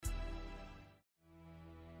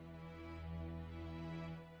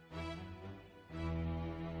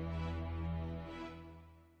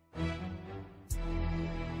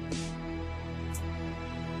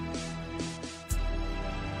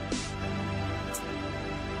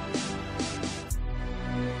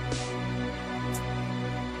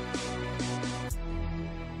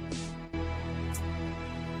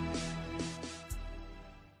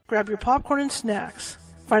Grab your popcorn and snacks.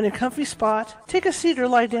 Find a comfy spot, take a seat or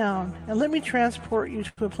lie down, and let me transport you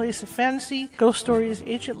to a place of fantasy, ghost stories,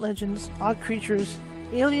 ancient legends, odd creatures,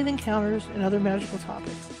 alien encounters, and other magical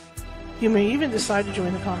topics. You may even decide to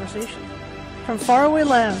join the conversation. From faraway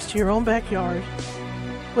lands to your own backyard,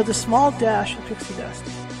 with a small dash of pixie dust.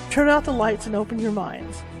 Turn out the lights and open your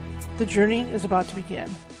minds. The journey is about to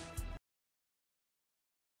begin.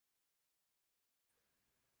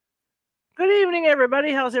 Good evening,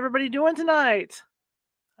 everybody. How's everybody doing tonight?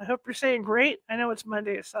 I hope you're saying great. I know it's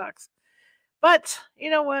Monday, it sucks. But, you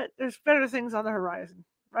know what? There's better things on the horizon,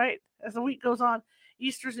 right? As the week goes on,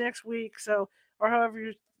 Easter's next week, so, or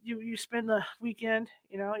however you spend the weekend,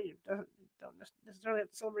 you know, you don't necessarily have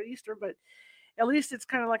to celebrate Easter, but at least it's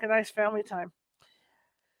kind of like a nice family time.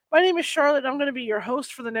 My name is Charlotte. I'm going to be your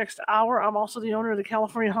host for the next hour. I'm also the owner of the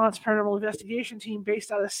California Haunts Paranormal Investigation Team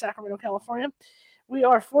based out of Sacramento, California. We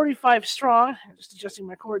are 45 strong. I'm just adjusting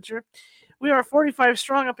my cords here. We are 45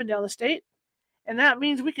 strong up and down the state, and that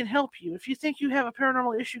means we can help you. If you think you have a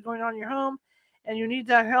paranormal issue going on in your home and you need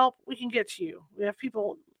that help, we can get to you. We have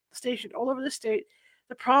people stationed all over the state.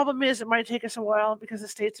 The problem is it might take us a while because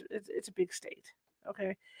it's a big state,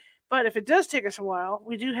 okay? But if it does take us a while,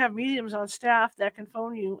 we do have mediums on staff that can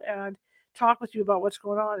phone you and talk with you about what's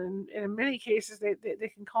going on. And in many cases, they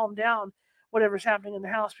can calm down whatever's happening in the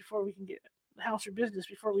house before we can get the house or business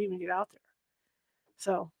before we even get out there.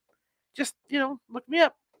 So just, look me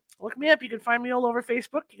up. Look me up. You can find me all over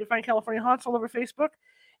Facebook. You can find California Haunts all over Facebook.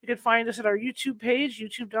 You can find us at our YouTube page,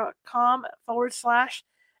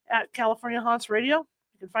 youtube.com/@California Haunts Radio.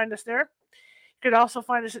 You can find us there. You can also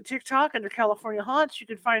find us at TikTok under California Haunts. You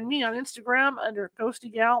can find me on Instagram under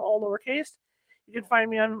Ghosty Gal, all lowercase. You can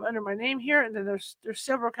find me under my name here, and then there's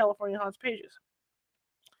several California Haunts pages.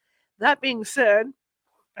 That being said,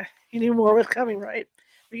 you knew more was coming, right?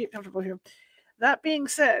 We get comfortable here. That being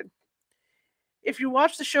said, if you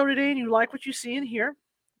watch the show today and you like what you see and hear,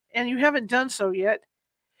 and you haven't done so yet,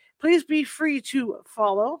 please be free to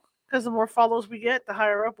follow, because the more follows we get, the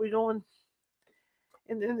higher up we go in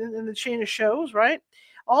the chain of shows, right?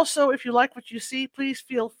 Also, if you like what you see, please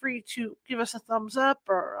feel free to give us a thumbs up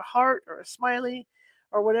or a heart or a smiley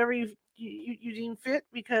or whatever you deem fit,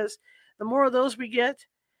 because the more of those we get,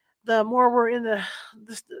 the more we're in the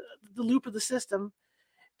loop of the system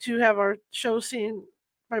to have our show seen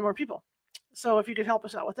by more people. So if you could help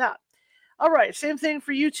us out with that. All right, same thing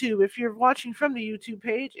for YouTube. If you're watching from the YouTube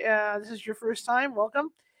page, this is your first time,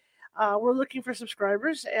 welcome. We're looking for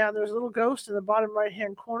subscribers, and there's a little ghost in the bottom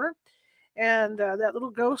right-hand corner. And that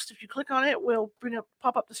little ghost, if you click on it, will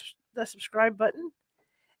pop up the subscribe button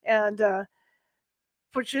and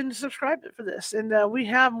put you in to subscribe for this. And we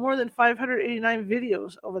have more than 589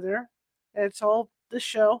 videos over there. It's all this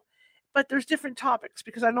show. But there's different topics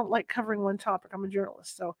because I don't like covering one topic. I'm a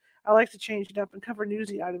journalist, so I like to change it up and cover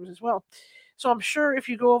newsy items as well. So I'm sure if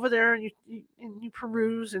you go over there and you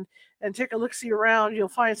peruse and take a look-see around, you'll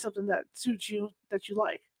find something that suits you, that you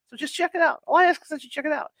like. So just check it out. All I ask is that you check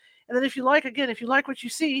it out. And then if you like what you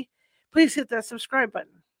see, please hit that subscribe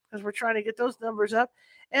button, because we're trying to get those numbers up.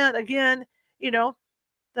 And again,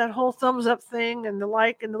 that whole thumbs up thing and the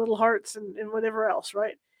like and the little hearts and whatever else,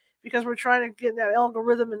 right? Because we're trying to get that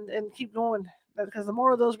algorithm and keep going. Because the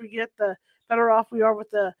more of those we get, the better off we are with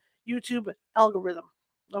the YouTube algorithm.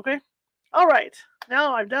 Okay? All right.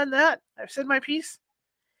 Now I've done that. I've said my piece.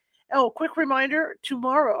 Oh, quick reminder,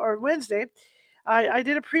 tomorrow or Wednesday, I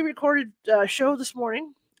did a pre-recorded show this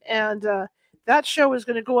morning, and that show is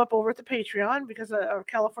going to go up over at the Patreon, because our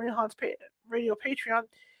California Haunts Radio Patreon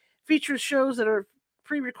features shows that are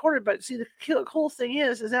pre-recorded. But see, the cool thing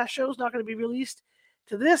is that show's not going to be released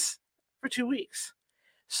to this for 2 weeks.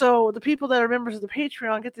 So the people that are members of the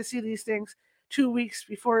Patreon get to see these things 2 weeks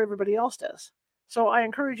before everybody else does. So I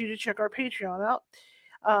encourage you to check our Patreon out.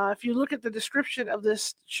 If you look at the description of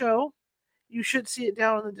this show, you should see it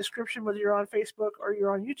down in the description, whether you're on Facebook or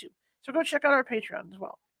you're on YouTube. So go check out our Patreon as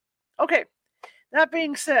well. Okay, that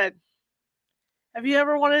being said, have you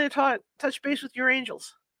ever wanted to touch base with your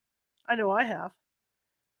angels? I know I have.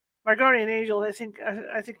 My guardian angel, I think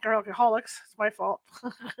are alcoholics. It's my fault.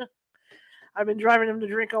 I've been driving them to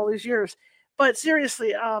drink all these years. But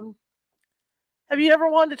seriously, have you ever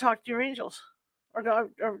wanted to talk to your angels, or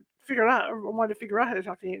wanted to figure out how to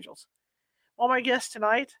talk to the angels? Well, my guest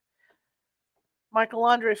tonight, Michael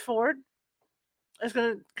Andre Ford, is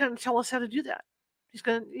going to kind of tell us how to do that. He's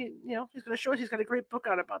going to show us. He's got a great book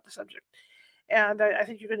out about the subject, and I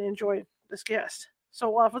think you're going to enjoy this guest.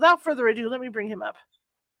 So without further ado, let me bring him up.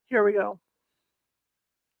 Here we go.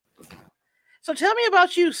 So tell me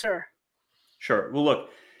about you, sir. Sure. Well, look,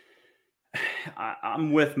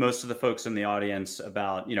 I'm with most of the folks in the audience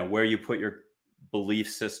about, where you put your belief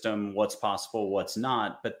system, what's possible, what's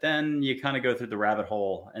not. But then you kind of go through the rabbit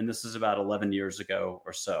hole. And this is about 11 years ago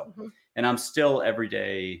or so. Mm-hmm. And I'm still every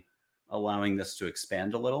day allowing this to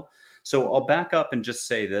expand a little. So I'll back up and just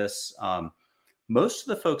say this. Most of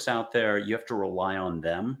the folks out there, you have to rely on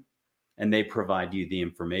them, and they provide you the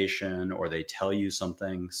information, or they tell you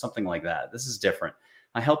something like that. This is different.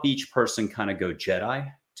 I help each person kind of go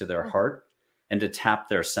Jedi to their heart and to tap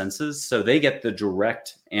their senses, so they get the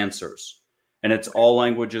direct answers. And it's all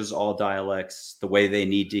languages, all dialects, the way they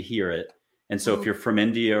need to hear it. And so if you're from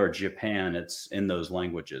India or Japan, it's in those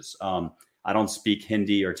languages. I don't speak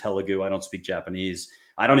Hindi or Telugu. I don't speak Japanese.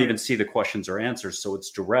 I don't even see the questions or answers, so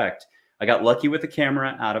it's direct. I got lucky with the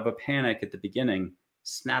camera out of a panic at the beginning,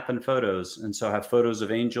 snapping photos. And so I have photos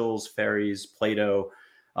of angels, fairies, Play-Doh.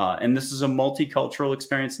 And this is a multicultural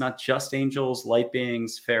experience, not just angels, light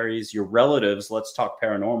beings, fairies, your relatives. Let's talk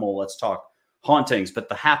paranormal. Let's talk hauntings, but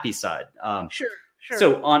the happy side. Sure.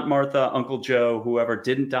 So Aunt Martha, Uncle Joe, whoever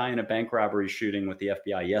didn't die in a bank robbery shooting with the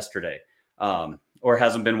FBI yesterday, or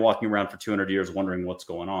hasn't been walking around for 200 years wondering what's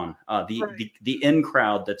going on. The in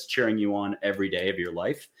crowd that's cheering you on every day of your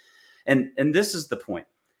life. And this is the point.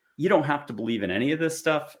 You don't have to believe in any of this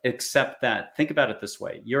stuff, except that, think about it this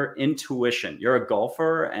way. Your intuition, you're a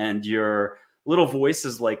golfer, and your little voice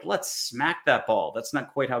is like, let's smack that ball. That's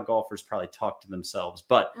not quite how golfers probably talk to themselves.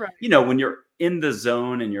 But, when you're in the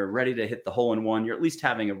zone and you're ready to hit the hole in one, you're at least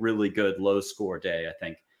having a really good low score day, I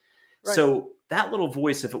think. Right. So that little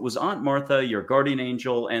voice, if it was Aunt Martha, your guardian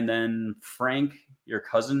angel, and then Frank, your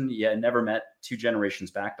cousin, never met 2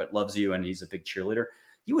 generations back, but loves you and he's a big cheerleader,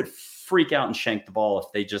 you would freak out and shank the ball if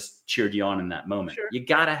they just cheered you on in that moment. Sure. You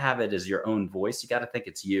got to have it as your own voice. You got to think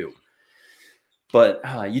it's you. But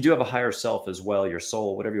you do have a higher self as well, your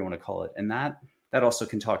soul, whatever you want to call it. And that also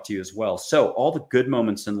can talk to you as well. So all the good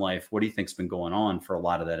moments in life, what do you think's been going on for a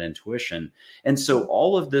lot of that intuition? And so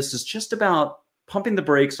all of this is just about pumping the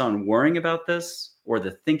brakes on worrying about this, or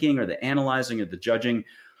the thinking, or the analyzing, or the judging.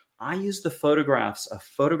 I use the photographs, a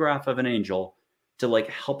photograph of an angel, to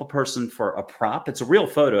help a person for a prop. It's a real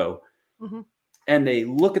photo. Mm-hmm. And they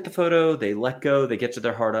look at the photo, they let go, they get to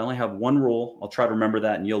their heart. I only have one rule. I'll try to remember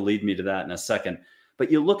that, and you'll lead me to that in a second.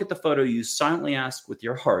 But you look at the photo, you silently ask with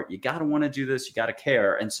your heart, you got to want to do this, you got to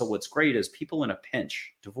care. And so what's great is people in a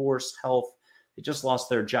pinch, divorce, health, they just lost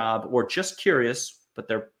their job, or just curious, but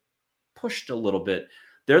they're pushed a little bit.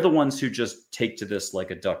 They're the ones who just take to this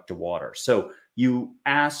like a duck to water. So you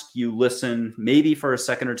ask, you listen, maybe for a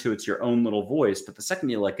second or two, it's your own little voice, but the second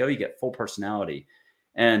you let go, you get full personality.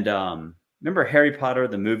 And remember Harry Potter,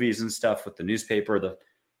 the movies and stuff with the newspaper, the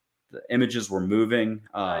images were moving.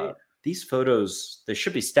 Right. These photos, they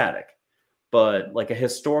should be static, but like a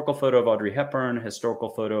historical photo of Audrey Hepburn, a historical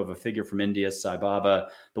photo of a figure from India, Sai Baba,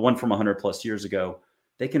 the one from 100 plus years ago,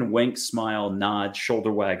 they can wink, smile, nod,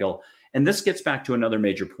 shoulder waggle. And this gets back to another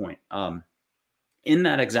major point. In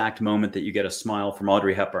that exact moment that you get a smile from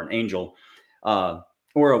Audrey Hepburn, angel,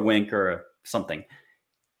 or a wink or something,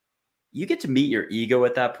 you get to meet your ego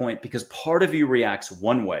at that point, because part of you reacts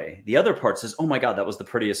one way. The other part says, oh my God, that was the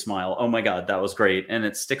prettiest smile. Oh my God, that was great. And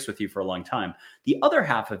it sticks with you for a long time. The other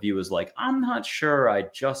half of you is like, I'm not sure I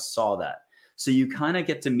just saw that. So you kind of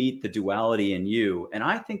get to meet the duality in you. And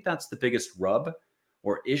I think that's the biggest rub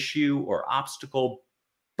or issue or obstacle.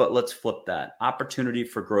 But let's flip that. Opportunity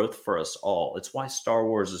for growth for us all. It's why Star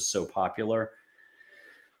Wars is so popular.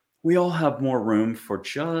 We all have more room for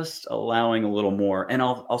just allowing a little more. And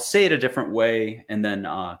I'll say it a different way, and then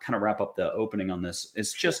kind of wrap up the opening on this.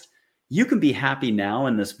 It's just, you can be happy now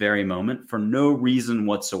in this very moment for no reason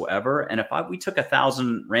whatsoever. And if we took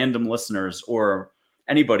 1,000 random listeners, or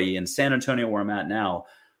anybody in San Antonio where I'm at now,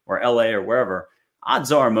 or LA or wherever,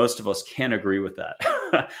 odds are most of us can't agree with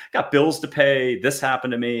that. Got bills to pay. This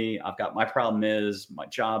happened to me. My problem is my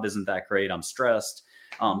job isn't that great. I'm stressed.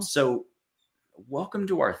 So welcome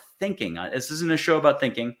to our thinking. This isn't a show about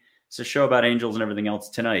thinking. It's a show about angels and everything else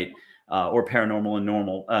tonight, or paranormal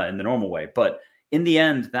and in the normal way. But in the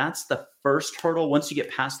end, that's the first hurdle. Once you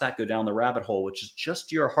get past that, go down the rabbit hole, which is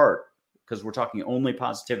just your heart, because we're talking only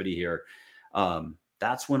positivity here.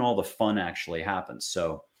 That's when all the fun actually happens.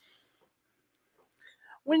 So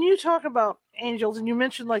when you talk about angels, and you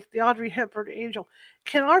mentioned like the Audrey Hepburn angel,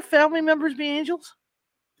 can our family members be angels?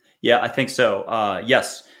 Yeah, I think so.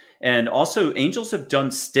 Yes. And also, angels have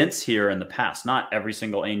done stints here in the past. Not every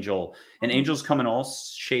single angel. And angels come in all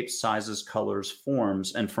shapes, sizes, colors,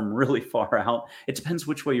 forms, and from really far out. It depends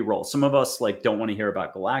which way you roll. Some of us like don't want to hear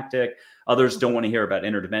about galactic. Others don't want to hear about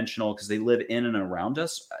interdimensional because they live in and around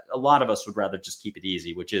us. A lot of us would rather just keep it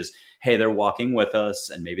easy, which is, hey, they're walking with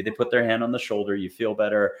us, and maybe they put their hand on the shoulder. You feel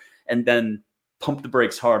better, and then pump the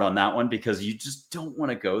brakes hard on that one because you just don't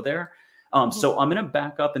want to go there. So I'm going to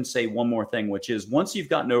back up and say one more thing, which is once you've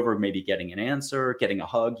gotten over maybe getting an answer, getting a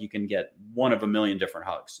hug, you can get one of a million different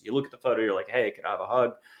hugs. You look at the photo, you're like, hey, could I have a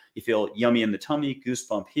hug? You feel yummy in the tummy,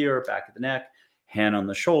 goosebump here, back of the neck, hand on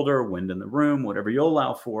the shoulder, wind in the room, whatever you'll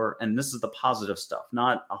allow for. And this is the positive stuff,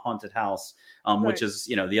 not a haunted house, which is,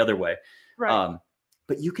 the other way. Right.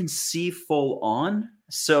 But you can see full on.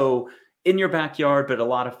 So in your backyard, but a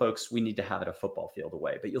lot of folks, we need to have it a football field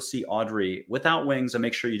away. But you'll see Audrey without wings, and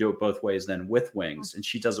make sure you do it both ways, then with wings. And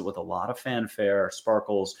she does it with a lot of fanfare,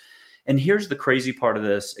 sparkles. And here's the crazy part of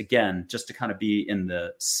this, again, just to kind of be in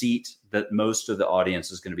the seat that most of the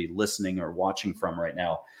audience is going to be listening or watching from right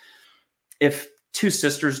now. If two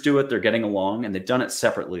sisters do it, they're getting along, and they've done it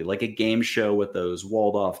separately, like a game show with those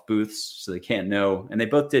walled off booths so they can't know. And they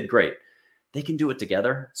both did great. They can do it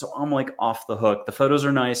together. So I'm like off the hook. The photos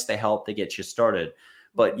are nice. They help. They get you started.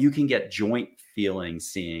 But you can get joint feeling,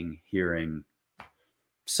 seeing, hearing.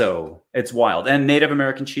 So it's wild. And Native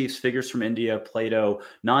American chiefs, figures from India, Plato,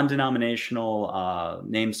 non-denominational,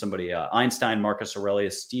 name somebody, Einstein, Marcus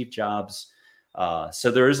Aurelius, Steve Jobs.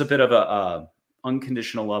 So there is a bit of a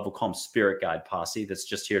unconditional love. We'll call them spirit guide posse that's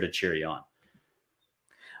just here to cheer you on.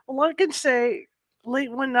 Well, I can say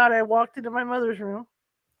late one night I walked into my mother's room.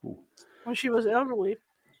 Ooh. When she was elderly,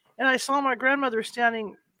 and I saw my grandmother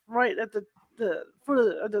standing right at the foot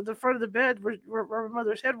of the front of the bed where my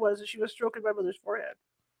mother's head was, and she was stroking my mother's forehead.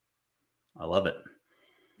 I love it.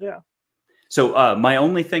 Yeah. So my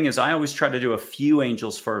only thing is I always try to do a few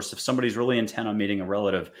angels first. If somebody's really intent on meeting a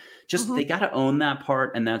relative, just they got to own that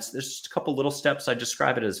part. And there's just a couple little steps. I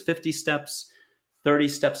describe it as 50 steps, 30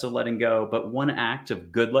 steps of letting go. But one act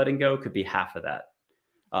of good letting go could be half of that.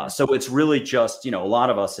 So it's really just, a lot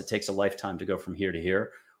of us, it takes a lifetime to go from here to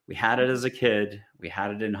here. We had it as a kid. We had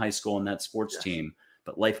it in high school in that sports team,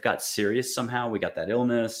 but life got serious somehow. We got that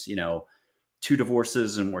illness, 2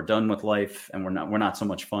 divorces, and we're done with life, and we're not so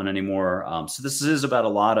much fun anymore. So this is about a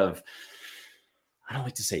lot of, I don't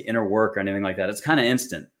like to say inner work or anything like that. It's kind of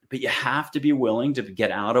instant, but you have to be willing to get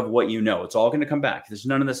out of what It's all going to come back. There's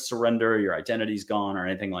none of this surrender, your identity's gone or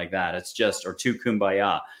anything like that. It's just, or too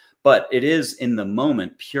kumbaya. But it is in the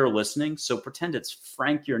moment, pure listening. So pretend it's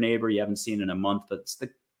Frank, your neighbor you haven't seen in a month, but it's the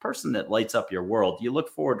person that lights up your world. You look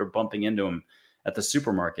forward to bumping into him at the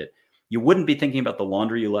supermarket. You wouldn't be thinking about the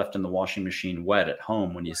laundry you left in the washing machine wet at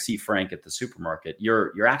home when you see Frank at the supermarket.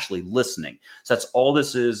 You're actually listening. So that's all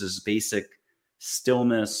this is basic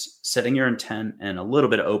stillness, setting your intent, and a little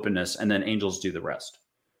bit of openness, and then angels do the rest.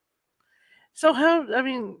 So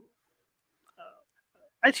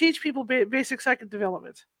I teach people basic psychic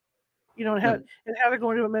development. And how to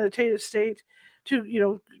go into a meditative state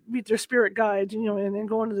to, meet their spirit guides, and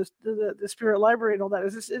go into the spirit library and all that.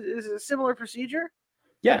 Is it a similar procedure?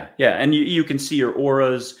 Yeah. And you can see your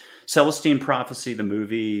auras. Celestine Prophecy, the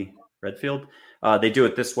movie, Redfield, they do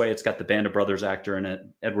it this way. It's got the Band of Brothers actor in it,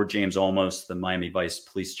 Edward James Olmos, the Miami Vice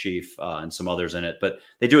police chief, and some others in it. But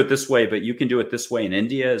they do it this way, but you can do it this way in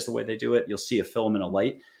India is the way they do it. You'll see a filament of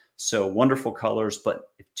light. So wonderful colors. But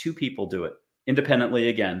if 2 people do it independently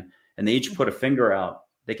again, and they each put a finger out,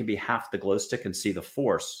 they can be half the glow stick and see the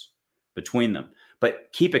force between them. But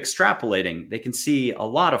keep extrapolating. They can see a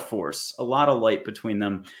lot of force, a lot of light between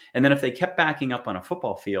them. And then if they kept backing up on a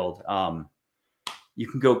football field, you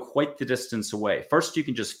can go quite the distance away. First, you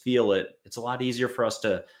can just feel it. It's a lot easier for us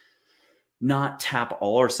to not tap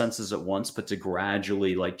all our senses at once, but to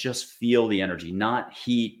gradually just feel the energy, not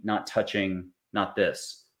heat, not touching, not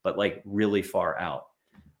this, but really far out.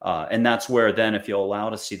 And that's where then if you'll allow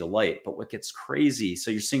to see the light, but what gets crazy. So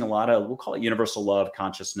you're seeing a lot of, we'll call it universal love,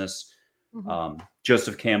 consciousness.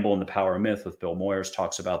 Joseph Campbell in The Power of Myth with Bill Moyers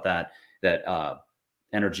talks about that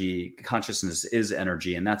energy, consciousness is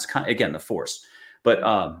energy. And that's again, the force,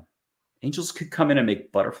 but angels could come in and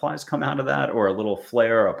make butterflies come out of that, or a little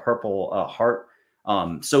flare, a purple heart.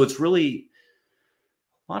 So it's really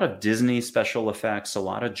a lot of Disney special effects, a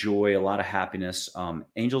lot of joy, a lot of happiness.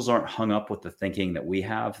 Angels aren't hung up with the thinking that we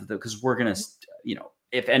have, because we're going to,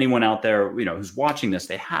 if anyone out there, who's watching this,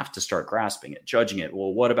 they have to start grasping it, judging it.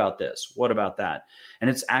 Well, what about this? What about that? And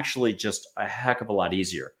it's actually just a heck of a lot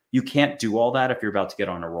easier. You can't do all that if you're about to get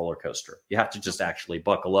on a roller coaster. You have to just actually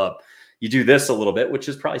buckle up, You do this a little bit, which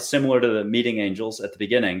is probably similar to the meeting angels at the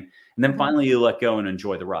beginning. And then finally you let go and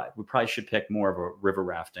enjoy the ride. We probably should pick more of a river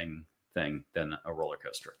rafting thing than a roller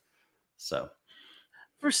coaster. So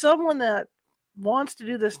for someone that wants to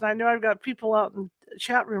do this, and I know I've got people out in the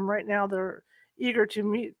chat room right now that are eager to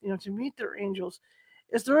meet their angels.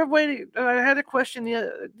 Is there a way to, I had a question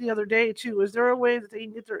the other day too. Is there a way that they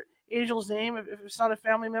can get their angel's name if it's not a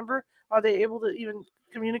family member? Are they able to even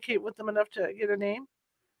communicate with them enough to get a name?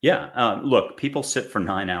 Yeah. Look, people sit for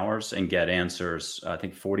 9 hours and get answers. I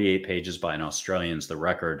think 48 pages by an Australian's the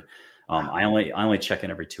record. I only check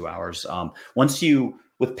in every 2 hours.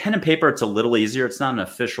 With pen and paper, it's a little easier. It's not an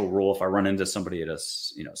official rule. If I run into somebody at a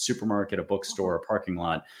supermarket, a bookstore, a parking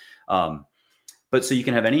lot, but so you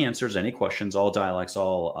can have any answers, any questions, all dialects,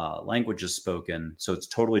 all languages spoken. So it's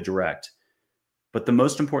totally direct. But the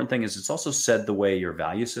most important thing is it's also said the way your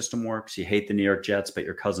value system works. You hate the New York Jets, but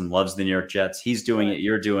your cousin loves the New York Jets. He's doing it.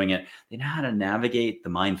 You're doing it. They know how to navigate the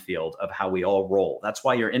minefield of how we all roll. That's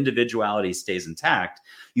why your individuality stays intact.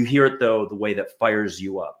 You hear it, though, the way that fires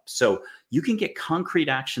you up. So you can get concrete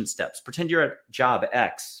action steps. Pretend you're at job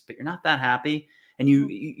X, but you're not that happy. And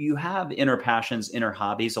you have inner passions, inner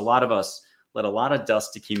hobbies. A lot of us let a lot of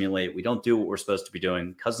dust accumulate. We don't do what we're supposed to be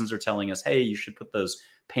doing. Cousins are telling us, hey, you should put those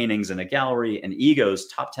paintings in a gallery. And ego's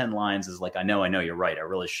top 10 lines is like, I know, you're right. I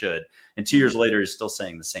really should. And 2 years later, you're still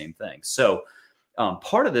saying the same thing. So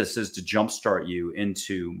part of this is to jumpstart you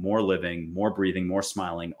into more living, more breathing, more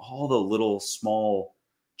smiling, all the little small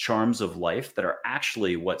charms of life that are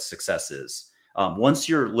actually what success is. Once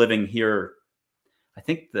you're living here, I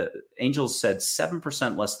think the angels said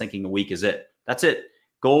 7% less thinking a week is it. That's it.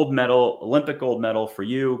 Gold medal, Olympic gold medal for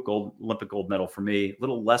you, Olympic gold medal for me. A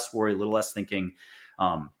little less worry, a little less thinking,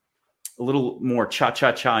 a little more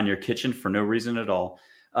cha-cha-cha in your kitchen for no reason at all.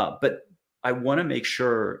 But I want to make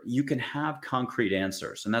sure you can have concrete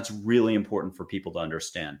answers. And that's really important for people to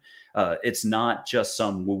understand. It's not just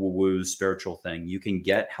some woo-woo-woo spiritual thing. You can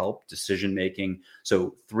get help, decision-making.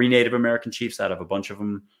 So 3 Native American chiefs out of a bunch of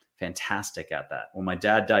them, fantastic at that. When my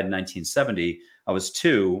dad died in 1970, I was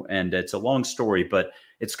 2, and it's a long story, but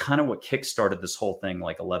it's kind of what kickstarted this whole thing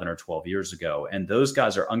like 11 or 12 years ago. And those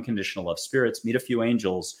guys are unconditional love spirits. Meet a few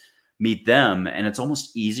angels, meet them, and it's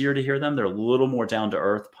almost easier to hear them. They're a little more down to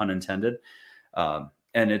earth, pun intended. And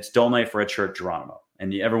it's Dull Knife, Red Shirt, Geronimo.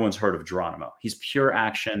 And everyone's heard of Geronimo. He's pure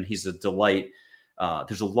action. He's a delight.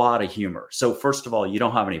 There's a lot of humor. So first of all, you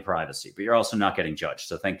don't have any privacy, but you're also not getting judged.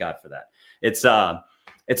 So thank God for that.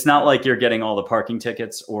 It's not like you're getting all the parking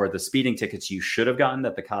tickets or the speeding tickets you should have gotten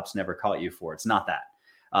that the cops never caught you for. It's not that.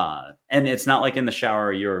 And it's not like in the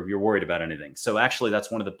shower, you're worried about anything. So actually that's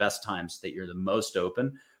one of the best times that you're the most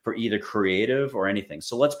open for either creative or anything.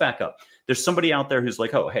 So let's back up. There's somebody out there who's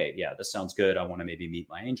like, oh, hey, yeah, this sounds good. I want to maybe meet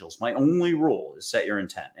my angels. My only rule is set your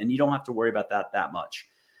intent, and you don't have to worry about that much.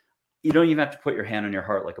 You don't even have to put your hand on your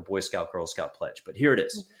heart like a Boy Scout, Girl Scout pledge, but here it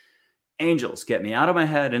is. Angels, get me out of my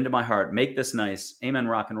head, into my heart, make this nice. Amen,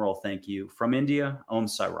 rock and roll, thank you. From India, Om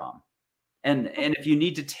Sai Ram. And if you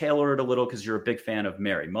need to tailor it a little because you're a big fan of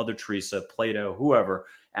Mary, Mother Teresa, Plato, whoever,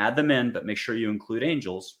 add them in, but make sure you include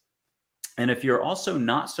angels. And if you're also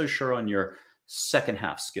not so sure on your second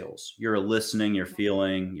half skills, you're listening, you're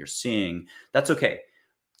feeling, you're seeing, that's okay.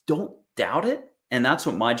 Don't doubt it. And that's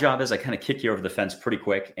what my job is. I kind of kick you over the fence pretty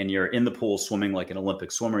quick, and you're in the pool swimming like an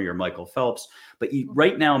Olympic swimmer. You're Michael Phelps. But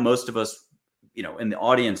right now, most of us, in the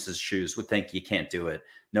audience's shoes would think you can't do it.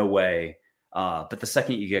 No way. But the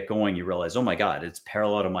second you get going, you realize, oh my God, it's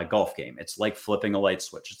parallel to my golf game. It's like flipping a light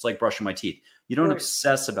switch. It's like brushing my teeth. You don't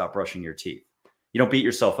obsess about brushing your teeth. You don't beat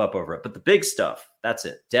yourself up over it. But the big stuff, that's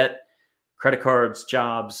it. Debt, credit cards,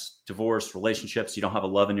 jobs, divorce, relationships. You don't have a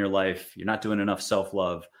love in your life. You're not doing enough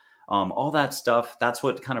self-love. All that stuff, that's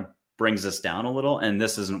what kind of brings us down a little. And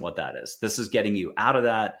this isn't what that is. This is getting you out of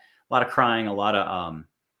that. A lot of crying, a lot of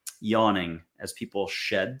yawning as people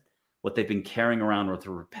shed what they've been carrying around with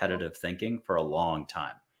repetitive thinking for a long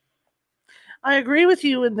time. I agree with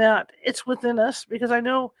you in that it's within us, because I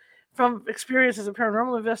know from experience as a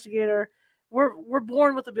paranormal investigator, we're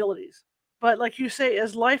born with abilities. But like you say,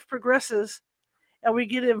 as life progresses and we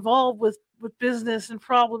get involved with business and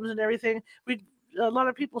problems and everything, a lot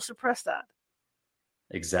of people suppress that.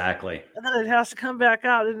 Exactly. And then it has to come back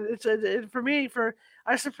out. And for me,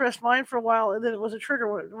 I suppressed mine for a while, and then it was a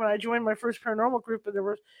trigger when I joined my first paranormal group, and there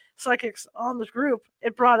were psychics on this group.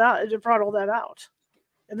 It brought all that out,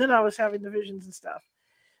 and then I was having the visions and stuff.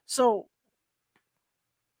 So,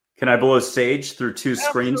 can I blow sage through 2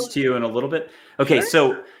 screens to you in a little bit? Okay,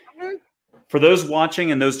 so for those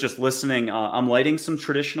watching and those just listening, I'm lighting some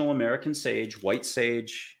traditional American sage, white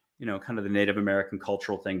sage. kind of the Native American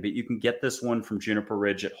cultural thing, but you can get this one from Juniper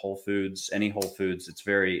Ridge at Whole Foods, any Whole Foods. It's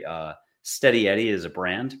very Steady Eddie is a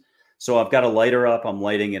brand. So I've got a lighter up. I'm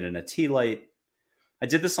lighting it in a tea light. I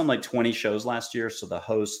did this on like 20 shows last year. So the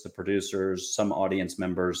hosts, the producers, some audience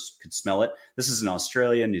members could smell it. This is in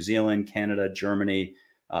Australia, New Zealand, Canada, Germany,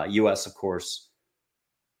 US, of course.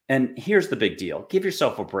 And here's the big deal. Give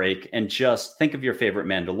yourself a break and just think of your favorite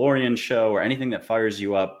Mandalorian show or anything that fires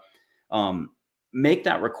you up. Make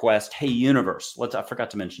that request. Hey, universe. I forgot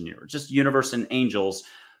to mention universe. Just universe and angels.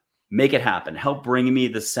 Make it happen. Help bring me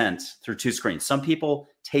the scent through 2 screens. Some people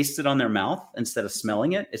taste it on their mouth instead of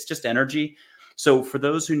smelling it. It's just energy. So for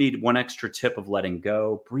those who need one extra tip of letting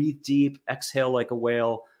go, breathe deep, exhale like a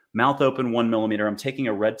whale, mouth open 1 millimeter. I'm taking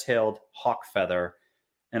a red-tailed hawk feather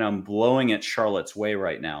and I'm blowing it Charlotte's way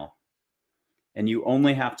right now. And you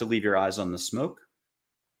only have to leave your eyes on the smoke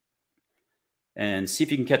and see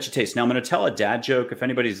if you can catch a taste. Now I'm going to tell a dad joke. If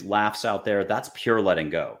anybody's laughs out there, that's pure letting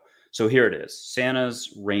go. So here it is.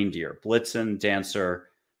 Santa's reindeer, Blitzen, Dancer,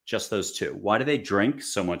 just those 2. Why do they drink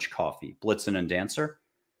so much coffee, Blitzen and Dancer?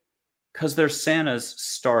 Because they're Santa's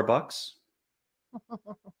Starbucks.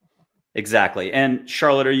 Exactly. And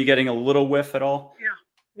Charlotte, are you getting a little whiff at all? Yeah.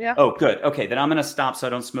 Yeah. Oh, good. Okay, then I'm going to stop so I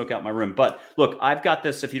don't smoke out my room. But look, I've got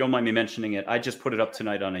this, if you don't mind me mentioning it, I just put it up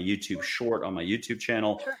tonight on a YouTube short on my YouTube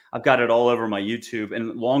channel. Sure. I've got it all over my YouTube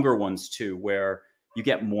and longer ones too, where you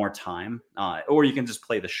get more time, or you can just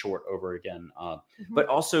play the short over again. But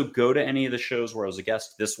also go to any of the shows where I was a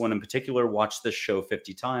guest, this one in particular, watch this show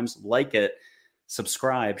 50 times, like it,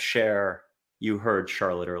 subscribe, share. You heard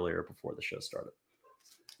Charlotte earlier before the show started.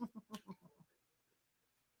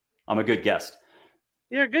 I'm a good guest.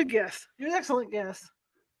 You're a good guest. You're an excellent guest.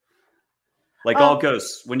 Like all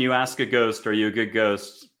ghosts, when you ask a ghost, are you a good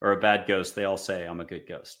ghost or a bad ghost? They all say, I'm a good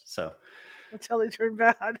ghost. So until they turn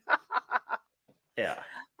bad. Yeah.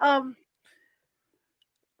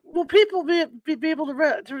 Will people be able to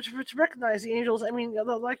recognize the angels? I mean,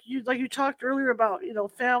 like you talked earlier about,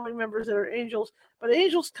 family members that are angels, but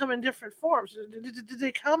angels come in different forms. Did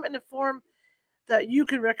they come in a form that you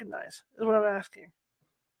can recognize? Is what I'm asking.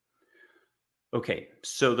 Okay,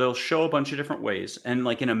 so they'll show a bunch of different ways, and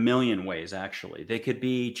like in a million ways, actually. They could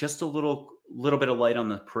be just a little bit of light on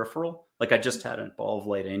the peripheral. Like I just had a ball of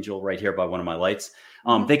light angel right here by one of my lights.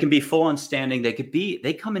 They can be full on standing.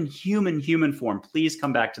 They come in human form. Please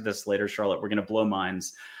come back to this later, Charlotte. We're going to blow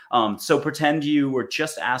minds. So pretend you were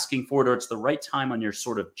just asking for it, or it's the right time on your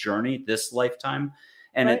sort of journey this lifetime.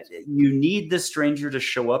 And right. You need this stranger to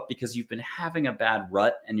show up because you've been having a bad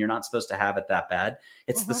rut and you're not supposed to have it that bad.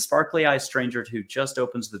 It's the sparkly eyed stranger who just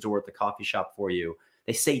opens the door at the coffee shop for you.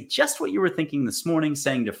 They say just what you were thinking this morning,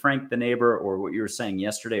 saying to Frank, the neighbor, or what you were saying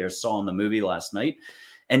yesterday or saw in the movie last night.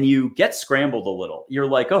 And you get scrambled a little. You're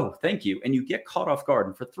like, oh, thank you. And you get caught off guard.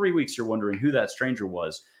 And for 3 weeks, you're wondering who that stranger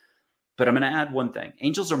was. But I'm going to add one thing.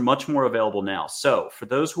 Angels are much more available now. So for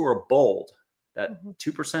those who are bold, that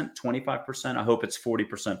 2%, 25%, I hope it's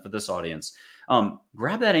 40% for this audience.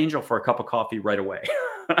 Grab that angel for a cup of coffee right away.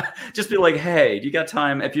 Just be like, hey, do you got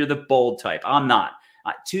time? If you're the bold type, I'm not.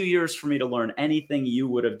 2 years for me to learn anything you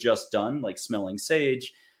would have just done, like smelling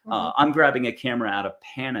sage. I'm grabbing a camera out of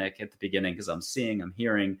panic at the beginning because I'm seeing, I'm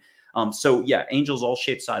hearing. So yeah, angels, all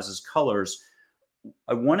shapes, sizes, colors.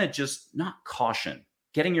 I want to just not caution.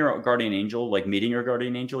 Getting your guardian angel, like meeting your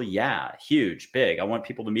guardian angel, yeah, huge, big. I want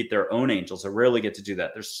people to meet their own angels. I rarely get to do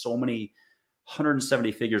that. There's so many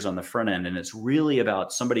 170 figures on the front end, and it's really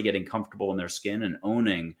about somebody getting comfortable in their skin and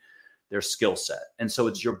owning their skill set. And so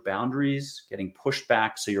it's your boundaries getting pushed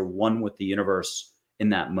back so you're one with the universe in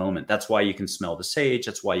that moment. That's why you can smell the sage.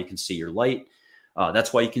 That's why you can see your light.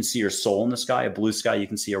 That's why you can see your soul in the sky. A blue sky, you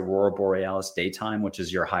can see Aurora Borealis daytime, which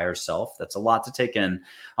is your higher self. That's a lot to take in.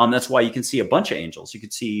 That's why you can see a bunch of angels. You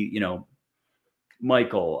could see,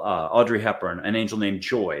 Michael, Audrey Hepburn, an angel named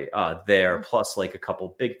Joy there, plus like a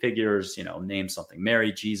couple big figures, name something,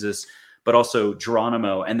 Mary, Jesus, but also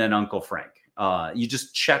Geronimo, and then Uncle Frank. You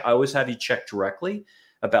just check. I always have you check directly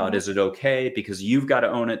about, is it okay? Because you've got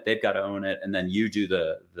to own it. They've got to own it. And then you do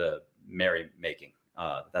the merry making.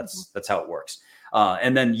 That's how it works.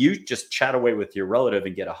 And then you just chat away with your relative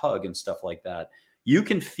and get a hug and stuff like that. You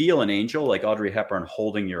can feel an angel like Audrey Hepburn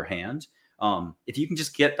holding your hand. If you can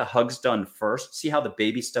just get the hugs done first, see how the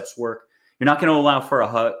baby steps work. You're not going to allow for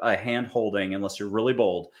a hand holding unless you're really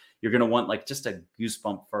bold. You're going to want like just a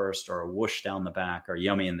goosebump first, or a whoosh down the back, or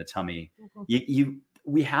yummy in the tummy.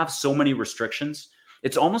 We have so many restrictions.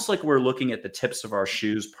 It's almost like we're looking at the tips of our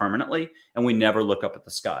shoes permanently, and we never look up at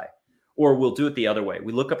the sky. Or we'll do it the other way.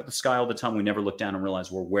 We look up at the sky all the time. We never look down and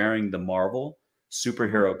realize we're wearing the marble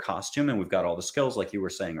superhero costume, and we've got all the skills like you were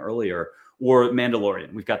saying earlier, or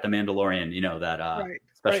Mandalorian. We've got the Mandalorian, that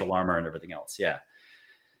special armor and everything else. Yeah.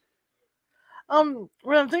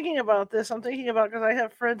 When I'm thinking about this, because I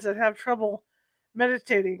have friends that have trouble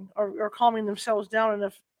meditating or calming themselves down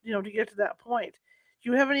enough, to get to that point. Do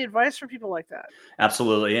you have any advice for people like that?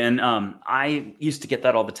 Absolutely. And I used to get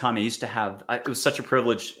that all the time. It was such a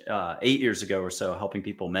privilege 8 years ago or so helping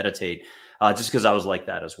people meditate, just because I was like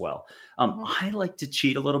that as well. I like to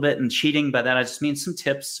cheat a little bit, and cheating by that, I just mean some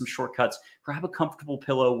tips, some shortcuts. Grab a comfortable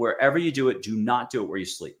pillow wherever you do it. Do not do it where you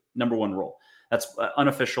sleep. Number one rule. That's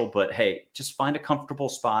unofficial, but hey, just find a comfortable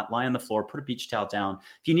spot, lie on the floor, put a beach towel down.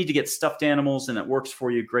 If you need to get stuffed animals and it works for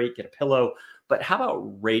you, great, get a pillow. But how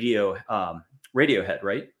about Radiohead,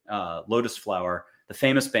 right? Lotus Flower, the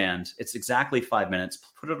famous band. It's exactly 5 minutes.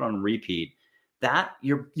 Put it on repeat. That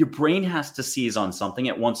your brain has to seize on something.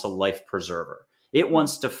 It wants a life preserver. It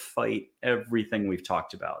wants to fight everything we've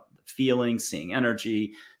talked about. The feeling, seeing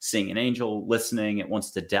energy, seeing an angel, listening. It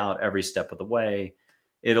wants to doubt every step of the way.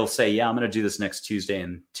 It'll say, yeah, I'm going to do this next Tuesday,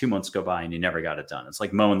 and 2 months go by and you never got it done. It's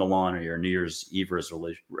like mowing the lawn or your New Year's Eve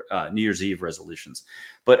resolutions.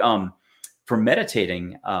 But for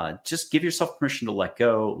meditating, just give yourself permission to let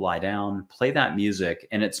go, lie down, play that music,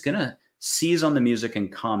 and it's going to seize on the music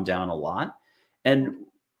and calm down a lot. And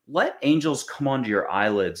let angels come onto your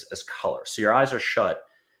eyelids as color. So your eyes are shut,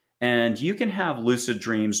 and you can have lucid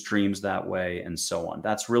dreams that way, and so on.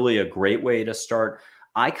 That's really a great way to start.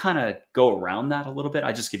 I kind of go around that a little bit.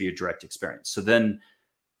 I just give you a direct experience. So then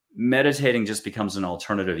meditating just becomes an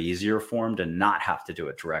alternative, easier form to not have to do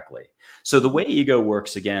it directly. So the way ego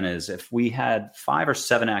works, again, is if we had 5 or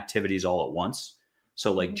 7 activities all at once,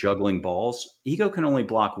 so like juggling balls, ego can only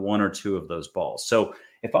block 1 or 2 of those balls. So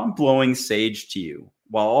if I'm blowing sage to you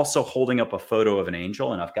while also holding up a photo of an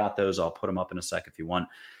angel, and I've got those, I'll put them up in a sec if you want.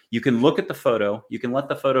 You can look at the photo. You can let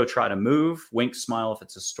the photo try to move, wink, smile if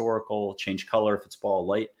it's historical, change color if it's ball of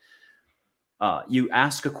light. You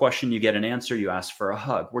ask a question, you get an answer, you ask for a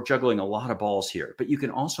hug. We're juggling a lot of balls here, but you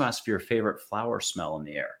can also ask for your favorite flower smell in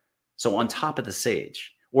the air. So on top of the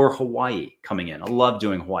sage, or Hawaii coming in. I love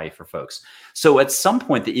doing Hawaii for folks. So at some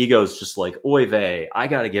point, the ego is just like, oy vey, I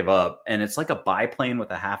got to give up. And it's like a biplane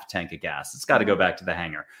with a half tank of gas. It's got to go back to the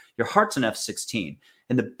hangar. Your heart's an F-16.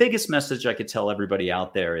 And the biggest message I could tell everybody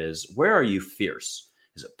out there is, where are you fierce?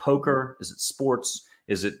 Is it poker? Is it sports?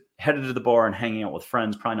 Is it headed to the bar and hanging out with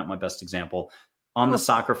friends? Probably not my best example. On the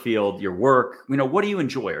soccer field, your work. What do you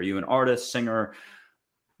enjoy? Are you an artist, singer?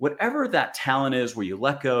 Whatever that talent is where you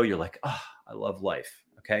let go, you're like, oh, I love life.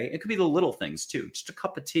 Okay. It could be the little things too. Just a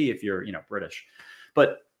cup of tea if you're, British.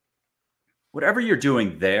 But whatever you're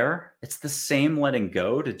doing there, it's the same letting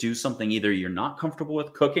go to do something either you're not comfortable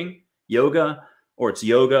with, cooking, yoga, or it's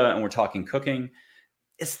yoga and we're talking cooking.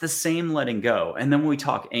 It's the same letting go. And then when we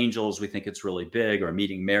talk angels, we think it's really big, or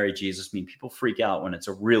meeting Mary, Jesus. I mean, people freak out when it's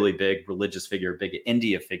a really big religious figure, big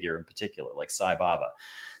India figure in particular, like Sai Baba.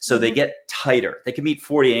 So they get tighter. They can meet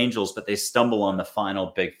 40 angels, but they stumble on the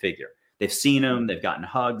final big figure. They've seen them, they've gotten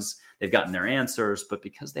hugs, they've gotten their answers, but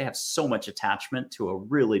because they have so much attachment to a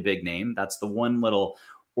really big name, that's the one little,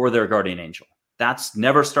 or their guardian angel. That's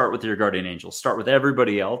never start with your guardian angel. Start with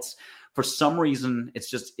everybody else. For some reason,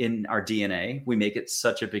 it's just in our DNA. We make it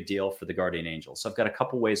such a big deal for the guardian angel. So I've got a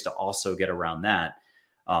couple ways to also get around that.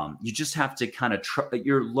 You just have to kind of,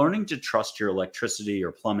 you're learning to trust your electricity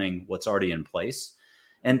or plumbing, what's already in place.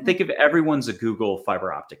 And think of everyone's a Google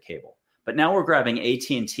fiber optic cable. But now we're grabbing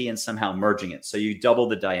AT&T and somehow merging it. So you double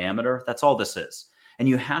the diameter. That's all this is. And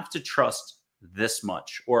you have to trust this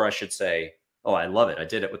much. Or I should say, oh, I love it. I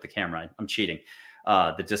did it with the camera. I'm cheating.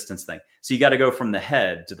 The distance thing. So you got to go from the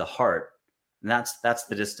head to the heart. And that's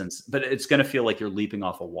the distance. But it's going to feel like you're leaping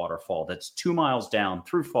off a waterfall that's 2 miles down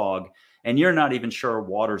through fog. And you're not even sure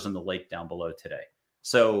water's in the lake down below today.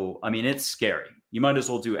 So, I mean, it's scary. You might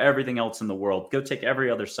as well do everything else in the world. Go take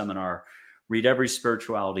every other seminar. Read every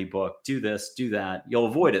spirituality book, do this, do that. You'll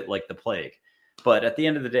avoid it like the plague. But at the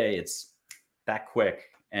end of the day, it's that quick.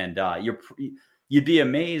 And you'd be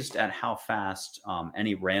amazed at how fast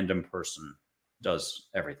any random person does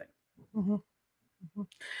everything. Mm-hmm. Mm-hmm.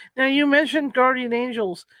 Now, you mentioned guardian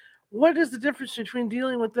angels. What is the difference between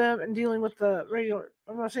dealing with them and dealing with the regular,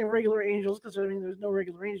 I'm not saying regular angels, because there's no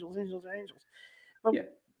regular angels. Angels are angels. But yeah.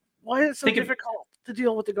 Why is it so difficult to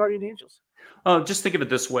deal with the guardian angels? Just think of it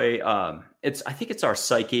this way. I think it's our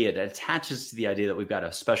psyche. It attaches to the idea that we've got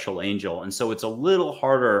a special angel. And so it's a little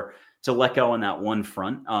harder to let go on that one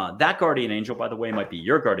front. That guardian angel, by the way, might be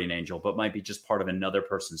your guardian angel, but might be just part of another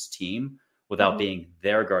person's team without being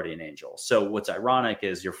their guardian angel. So what's ironic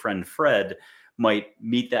is your friend Fred might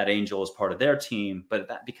meet that angel as part of their team, but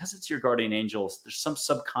because it's your guardian angels, there's some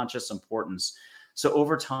subconscious importance. So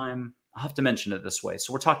over time, I'll have to mention it this way.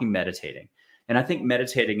 So we're talking meditating. And I think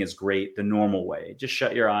meditating is great the normal way. Just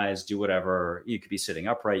shut your eyes, do whatever. You could be sitting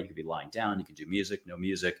upright, you could be lying down, you can do music, no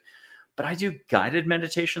music. But I do guided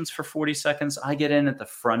meditations for 40 seconds. I get in at the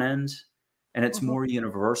front end, and it's more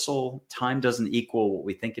universal. Time doesn't equal what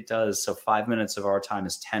we think it does. So 5 minutes of our time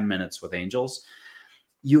is 10 minutes with angels.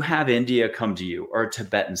 You have India come to you, or a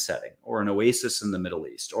Tibetan setting, or an oasis in the Middle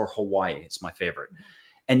East, or Hawaii. It's my favorite.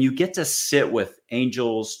 And you get to sit with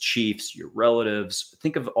angels, chiefs, your relatives.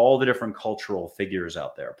 Think of all the different cultural figures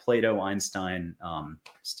out there: Plato, Einstein,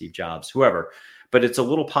 Steve Jobs, whoever. But it's a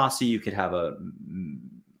little posse. You could have a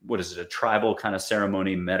tribal kind of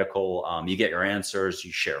ceremony, medical. You get your answers,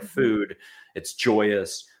 you share food. It's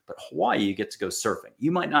joyous. But Hawaii, you get to go surfing.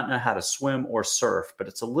 You might not know how to swim or surf, but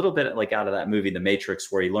it's a little bit like out of that movie, The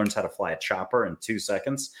Matrix, where he learns how to fly a chopper in 2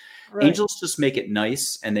 seconds. Right. Angels just make it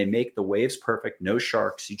nice, and they make the waves perfect. No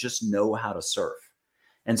sharks. You just know how to surf.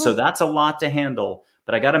 And so that's a lot to handle,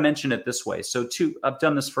 but I got to mention it this way. So I've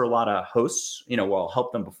done this for a lot of hosts, I'll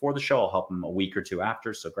help them before the show. I'll help them a week or two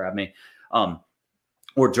after. So grab me.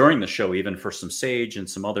 Or during the show, even for some sage and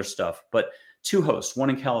some other stuff. But 2 hosts, one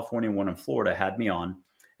in California, one in Florida, had me on.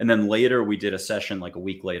 And then later we did a session like a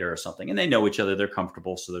week later or something, and they know each other. They're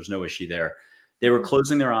comfortable. So there's no issue there. They were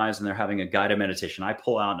closing their eyes and they're having a guided meditation. I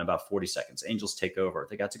pull out in about 40 seconds. Angels take over.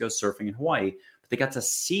 They got to go surfing in Hawaii, but they got to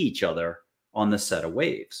see each other on the set of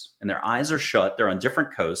waves, and their eyes are shut. They're on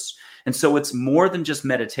different coasts. And so it's more than just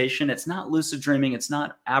meditation. It's not lucid dreaming. It's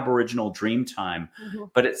not Aboriginal dream time,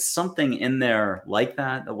 but it's something in there like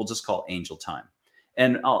that we'll just call angel time.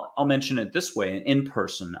 And I'll mention it this way. In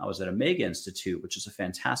person, I was at Omega Institute, which is a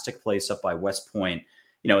fantastic place up by West Point.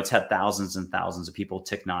 It's had thousands and thousands of people.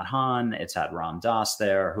 Thich Nhat Hanh, it's had Ram Dass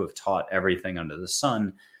there, who have taught everything under the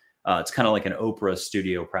sun. It's kind of like an Oprah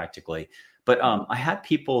studio practically. But I had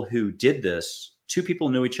people who did this. 2 people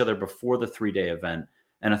knew each other before the 3-day event,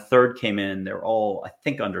 and a third came in. They're all, I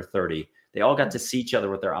think, under 30. They all got to see each other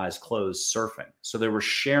with their eyes closed surfing. So they were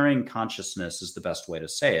sharing consciousness is the best way to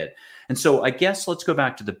say it. And so I guess let's go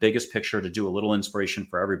back to the biggest picture to do a little inspiration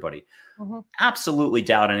for everybody. Absolutely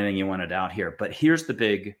doubt anything you want to doubt here. But here's the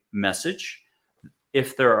big message.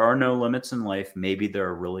 If there are no limits in life, maybe there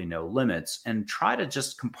are really no limits. And try to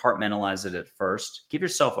just compartmentalize it at first. Give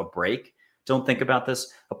yourself a break. Don't think about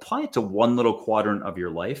this. Apply it to one little quadrant of your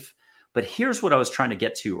life. But here's what I was trying to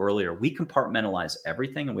get to earlier. We compartmentalize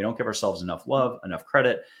everything, and we don't give ourselves enough love, enough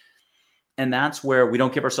credit. And that's where we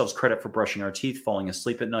don't give ourselves credit for brushing our teeth, falling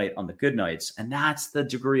asleep at night on the good nights. And that's the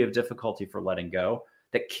degree of difficulty for letting go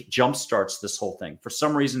that jumpstarts this whole thing. For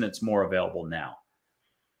some reason, it's more available now.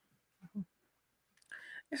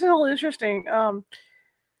 It's a little interesting.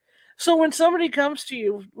 So when somebody comes to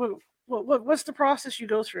you, what's the process you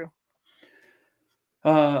go through?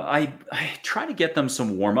 I try to get them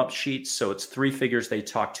some warm-up sheets. So it's 3 figures they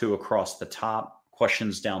talk to across the top,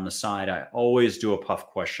 questions down the side. I always do a puff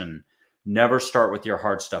question. Never start with your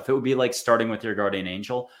hard stuff. It would be like starting with your guardian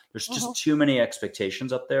angel. There's just too many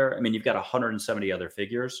expectations up there. I mean, you've got 170 other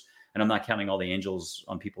figures, and I'm not counting all the angels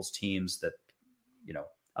on people's teams that,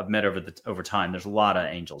 I've met over time. There's a lot of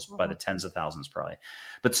angels by the tens of thousands probably.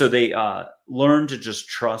 But so they learn to just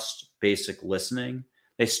trust basic listening.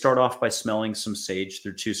 They start off by smelling some sage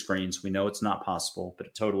through 2 screens. We know it's not possible, but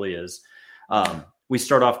it totally is. We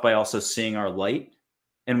start off by also seeing our light.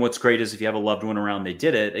 And what's great is if you have a loved one around, they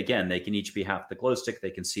did it. Again, they can each be half the glow stick.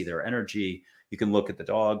 They can see their energy. You can look at the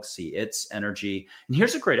dog, see its energy. And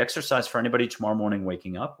here's a great exercise for anybody tomorrow morning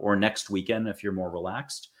waking up, or next weekend if you're more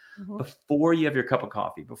relaxed. Before you have your cup of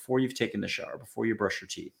coffee, before you've taken the shower, before you brush your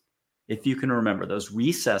teeth, if you can remember those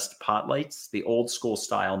recessed pot lights, the old school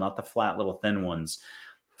style, not the flat little thin ones.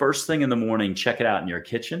 First thing in the morning, check it out in your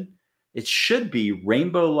kitchen. It should be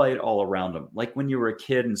rainbow light all around them. Like when you were a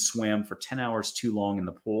kid and swam for 10 hours too long in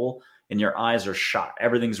the pool and your eyes are shot.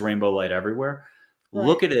 Everything's rainbow light everywhere. Right.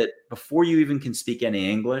 Look at it before you even can speak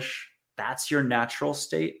any English. That's your natural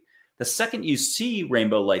state. The second you see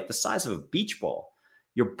rainbow light, the size of a beach ball,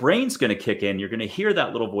 your brain's going to kick in. You're going to hear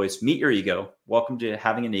that little voice, meet your ego. Welcome to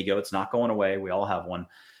having an ego. It's not going away. We all have one.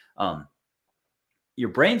 Your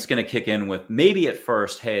brain's going to kick in with maybe at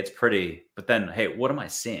first, hey, it's pretty, but then, hey, what am I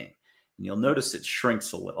seeing? And you'll notice it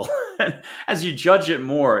shrinks a little. As you judge it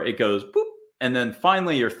more, it goes boop. And then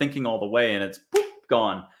finally you're thinking all the way and it's boop,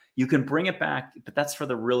 gone. You can bring it back, but that's for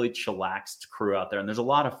the really chillaxed crew out there. And there's a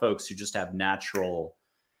lot of folks who just have natural,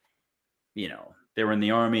 they were in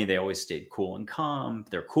the army. They always stayed cool and calm.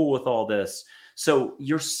 They're cool with all this. So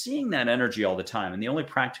you're seeing that energy all the time. And the only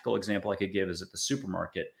practical example I could give is at the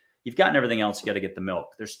supermarket. You've gotten everything else. You got to get the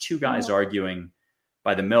milk. There's two guys arguing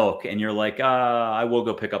by the milk, and you're like, I will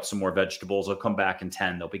go pick up some more vegetables. I'll come back in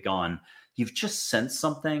 10. They'll be gone. You've just sensed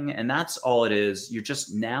something, and that's all it is.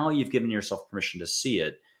 You've given yourself permission to see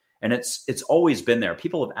it. And it's always been there.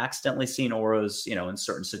 People have accidentally seen auras, in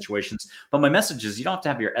certain situations. But my message is, you don't have to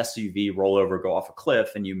have your SUV roll over, go off a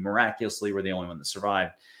cliff, and you miraculously were the only one that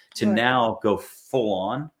survived, to now go full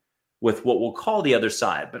on with what we'll call the other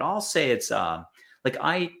side. But I'll say it's like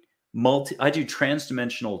I do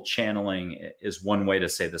transdimensional channeling is one way to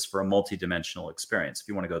say this, for a multidimensional experience, if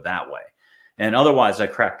you want to go that way. And otherwise, I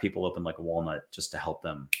crack people open like a walnut just to help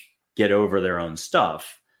them get over their own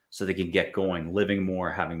stuff, so they can get going, living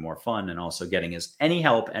more, having more fun, and also getting any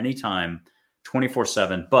help, anytime,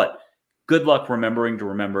 24/7. But good luck remembering to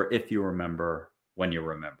remember, if you remember, when you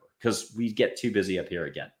remember, because we get too busy up here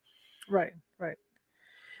again. Right.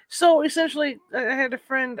 So essentially, I had a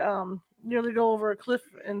friend nearly go over a cliff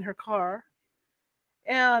in her car.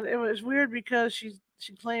 And it was weird because she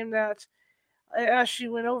claimed that as she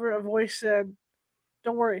went over, a voice said,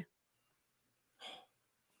 "Don't worry.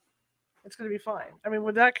 It's going to be fine." I mean,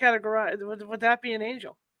 would that be an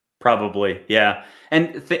angel? Probably, yeah.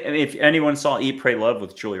 And if anyone saw Eat, Pray, Love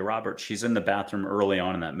with Julia Roberts, she's in the bathroom early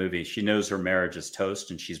on in that movie. She knows her marriage is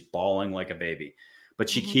toast, and she's bawling like a baby. But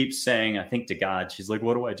she keeps saying, I think, to God, she's like,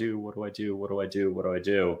 what do I do? What do I do? What do I do? What do I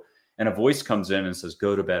do? And a voice comes in and says,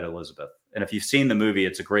 go to bed, Elizabeth. And if you've seen the movie,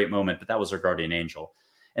 it's a great moment, but that was her guardian angel.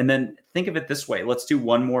 And then think of it this way. Let's do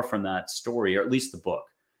one more from that story, or at least the book.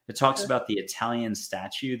 It talks about the Italian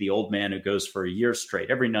statue, the old man who goes for a year straight.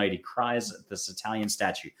 Every night he cries at this Italian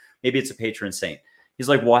statue. Maybe it's a patron saint. He's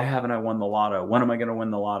like, why haven't I won the lotto? When am I going to win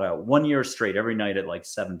the lotto? 1 year straight, every night at like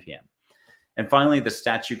 7 p.m. And finally, the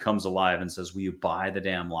statue comes alive and says, will you buy the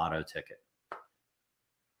damn lotto ticket?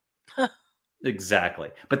 Exactly.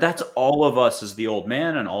 But that's all of us as the old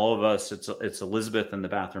man, and all of us, it's Elizabeth in the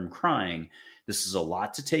bathroom crying. This is a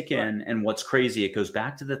lot to take in. And what's crazy, it goes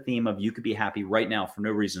back to the theme of you could be happy right now for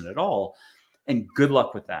no reason at all. And good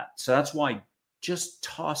luck with that. So that's why just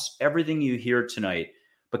toss everything you hear tonight.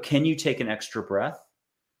 But can you take an extra breath,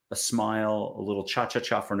 a smile, a little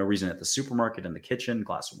cha-cha-cha for no reason at the supermarket, in the kitchen,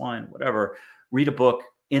 glass of wine, whatever, read a book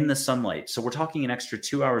in the sunlight. So we're talking an extra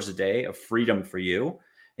 2 hours a day of freedom for you.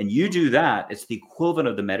 And you do that, it's the equivalent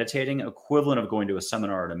of the meditating, equivalent of going to a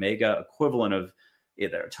seminar at Omega, equivalent of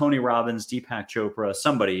either Tony Robbins, Deepak Chopra,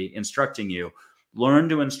 somebody instructing you. Learn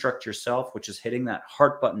to instruct yourself, which is hitting that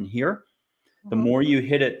heart button here. The more you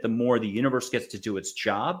hit it, the more the universe gets to do its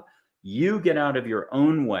job. You get out of your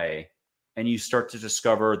own way, and you start to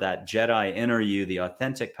discover that Jedi inner you, the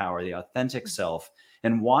authentic power, the authentic self.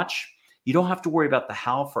 And watch, you don't have to worry about the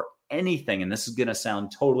how for anything. And this is going to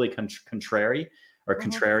sound totally contrary or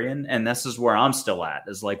contrarian. And this is where I'm still at,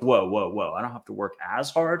 is like, whoa. I don't have to work as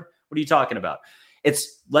hard. What are you talking about?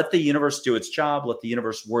 It's let the universe do its job. Let the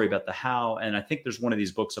universe worry about the how. And I think there's one of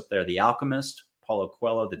these books up there, The Alchemist, Paulo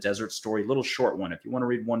Coelho, The Desert Story, little short one. If you want to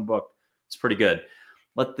read one book, it's pretty good.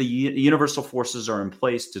 Let the universal forces are in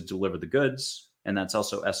place to deliver the goods. And that's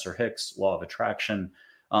also Esther Hicks, Law of Attraction.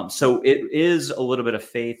 So it is a little bit of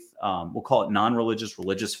faith. We'll call it non-religious,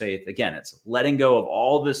 religious faith. Again, it's letting go of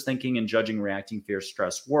all this thinking and judging, reacting, fear,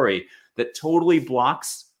 stress, worry that totally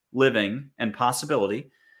blocks living and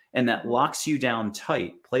possibility, and that locks you down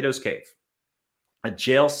tight. Plato's cave, a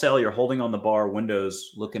jail cell. You're holding on the bar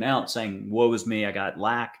windows, looking out, saying, woe is me, I got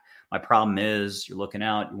lack. My problem is, you're looking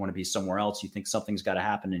out, you want to be somewhere else. You think something's got to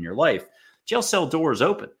happen in your life. Jail cell door is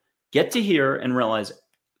open. Get to here and realize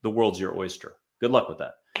the world's your oyster. Good luck with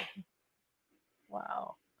that.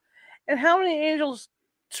 Wow. And how many angels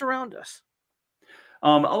surround us?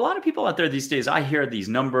 A lot of people out there these days, I hear these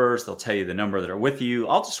numbers. They'll tell you the number that are with you.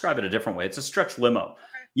 I'll describe it a different way. It's a stretch limo.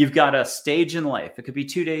 You've got a stage in life. It could be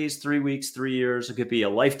 2 days, 3 weeks, 3 years. It could be a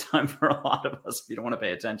lifetime for a lot of us if you don't want to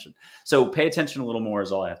pay attention. So pay attention a little more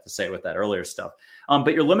is all I have to say with that earlier stuff.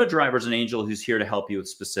 But your limo driver is an angel who's here to help you with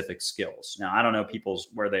specific skills. Now, I don't know people's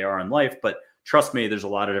where they are in life, but trust me, there's a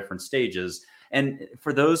lot of different stages. And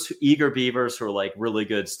for those eager beavers who are like really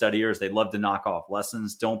good studiers, they love to knock off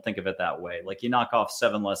lessons. Don't think of it that way. Like you knock off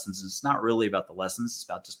 7 lessons. It's not really about the lessons. It's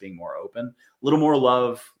about just being more open, a little more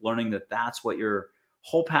love, learning that that's what your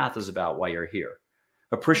whole path is about, why you're here.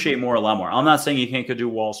 Appreciate more, allow more. I'm not saying you can't go do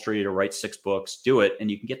Wall Street or write 6 books. Do it. And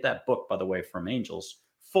you can get that book, by the way, from Angels,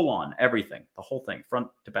 full on everything, the whole thing, front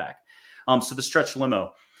to back. So the stretch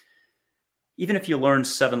limo, even if you learn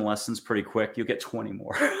 7 lessons pretty quick, you'll get 20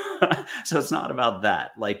 more. So it's not about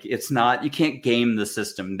that. Like it's not, you can't game the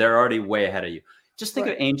system. They're already way ahead of you. Just think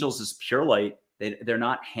of angels as pure light. They're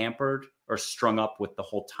not hampered or strung up with the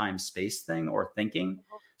whole time space thing or thinking.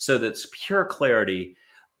 So that's pure clarity.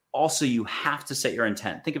 also, you have to set your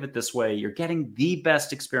intent. Think of it this way. You're getting the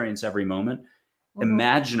best experience every moment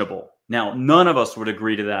imaginable. Now, none of us would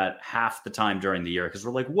agree to that half the time during the year because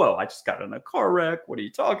we're like, whoa, I just got in a car wreck. What are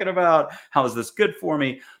you talking about? How is this good for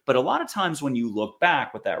me? But a lot of times when you look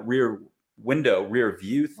back with that rear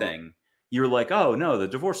view thing, you're like, oh, no, the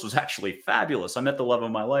divorce was actually fabulous. I met the love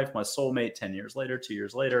of my life, my soulmate 10 years later, 2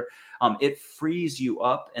 years later. It frees you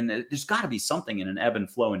up. And there's got to be something in an ebb and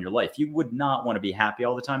flow in your life. You would not want to be happy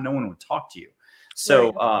all the time. No one would talk to you.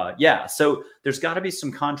 So, so there's got to be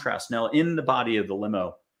some contrast. Now, in the body of the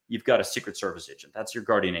limo, you've got a Secret Service agent. That's your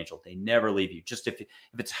guardian angel. They never leave you. Just if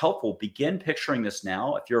it's helpful, begin picturing this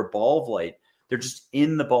now. If you're a ball of light, they're just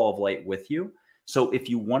in the ball of light with you. So if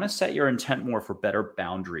you want to set your intent more for better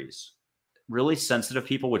boundaries, really sensitive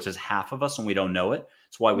people, which is half of us and we don't know it.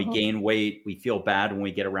 It's why we gain weight. We feel bad when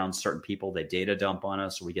we get around certain people. They data dump on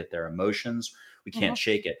us, or we get their emotions. We can't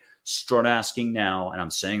shake it. Start asking now. And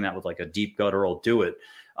I'm saying that with like a deep guttural, do it.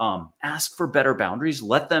 Ask for better boundaries.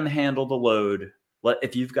 Let them handle the load.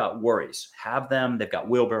 If you've got worries, have them. They've got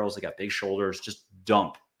wheelbarrows. They got big shoulders. Just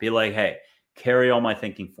dump. Be like, hey, carry all my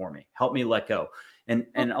thinking for me. Help me let go. And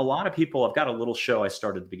a lot of people, I've got a little show I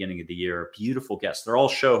started at the beginning of the year. Beautiful guests. They're all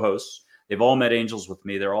show hosts. They've all met angels with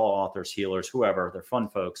me. They're all authors, healers, whoever. They're fun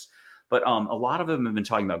folks. But a lot of them have been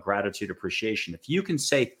talking about gratitude, appreciation. If you can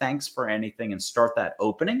say thanks for anything and start that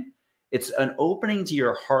opening, it's an opening to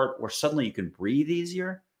your heart where suddenly you can breathe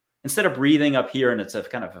easier. Instead of breathing up here and it's a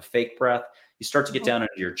kind of a fake breath, you start to get down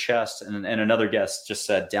into your chest. And another guest just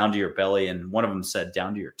said down to your belly. And one of them said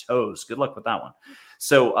down to your toes. Good luck with that one.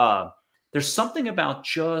 So there's something about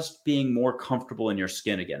just being more comfortable in your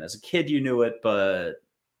skin again. As a kid, you knew it, but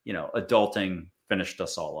adulting finished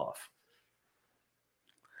us all off.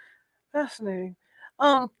 Fascinating.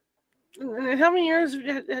 How many years?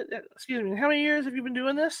 How many years have you been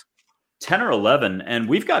doing this? 10 or 11, and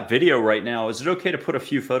we've got video right now. Is it okay to put a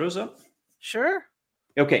few photos up? Sure.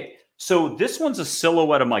 Okay, so this one's a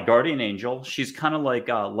silhouette of my guardian angel. She's kind of like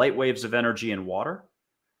light waves of energy in water.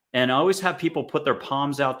 And I always have people put their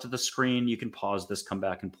palms out to the screen. You can pause this, come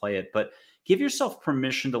back and play it. But give yourself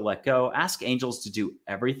permission to let go. Ask angels to do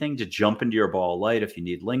everything, to jump into your ball of light if you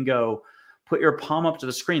need lingo. Put your palm up to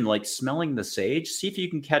the screen, like smelling the sage. See if you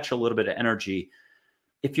can catch a little bit of energy.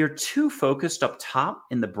 If you're too focused up top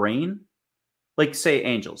in the brain, like say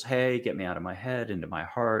angels, hey, get me out of my head, into my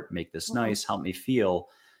heart, make this nice, help me feel.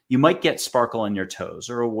 You might get sparkle on your toes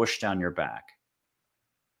or a whoosh down your back.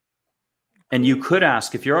 And you could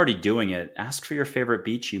ask, if you're already doing it, ask for your favorite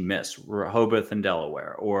beach you miss, Rehoboth in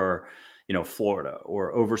Delaware, or Florida,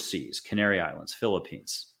 or overseas, Canary Islands,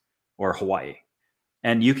 Philippines, or Hawaii.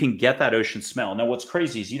 And you can get that ocean smell. Now, what's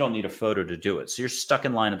crazy is you don't need a photo to do it. So you're stuck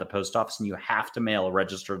in line at the post office and you have to mail a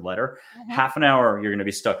registered letter. Half an hour, you're going to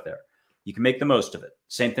be stuck there. You can make the most of it.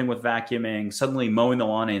 Same thing with vacuuming. Suddenly mowing the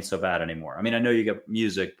lawn ain't so bad anymore. I mean, I know you get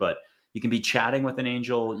music, but you can be chatting with an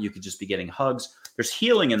angel. You could just be getting hugs. There's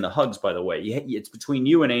healing in the hugs, by the way. It's between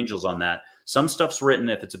you and angels on that. Some stuff's written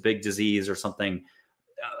if it's a big disease or something.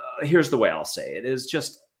 Here's the way I'll say it is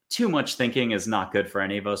just too much thinking is not good for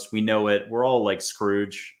any of us. We know it. We're all like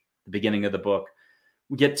Scrooge, the beginning of the book.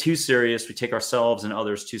 We get too serious. We take ourselves and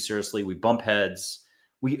others too seriously. We bump heads.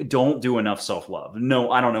 We don't do enough self-love.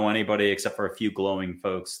 No, I don't know anybody except for a few glowing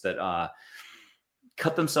folks that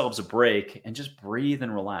cut themselves a break and just breathe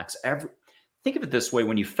and relax. Think of it this way.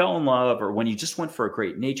 When you fell in love or when you just went for a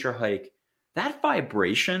great nature hike, that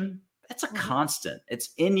vibration, that's a constant. It's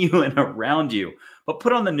in you and around you. But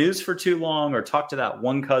put on the news for too long or talk to that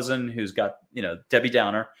one cousin who's got, Debbie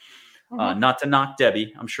Downer. Not to knock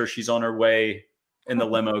Debbie. I'm sure she's on her way in the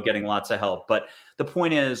limo getting lots of help. But the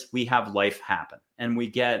point is we have life happen and we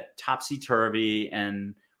get topsy-turvy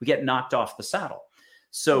and we get knocked off the saddle.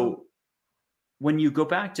 So when you go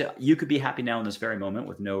back to, you could be happy now in this very moment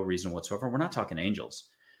with no reason whatsoever. We're not talking angels.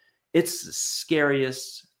 It's the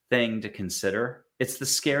scariest thing to consider. It's the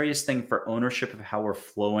scariest thing for ownership of how we're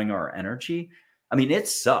flowing our energy. I mean, it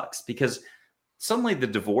sucks because suddenly the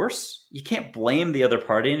divorce, you can't blame the other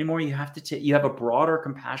party anymore. You have to you have a broader,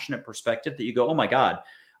 compassionate perspective that you go, oh my God,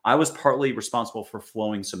 I was partly responsible for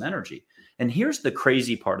flowing some energy. And here's the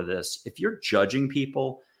crazy part of this. If you're judging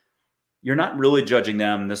people, you're not really judging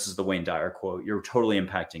them. This is the Wayne Dyer quote. You're totally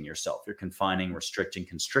impacting yourself. You're confining, restricting,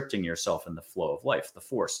 constricting yourself in the flow of life, the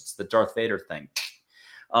force. It's the Darth Vader thing.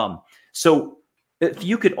 So if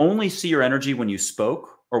you could only see your energy when you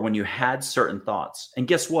spoke or when you had certain thoughts, and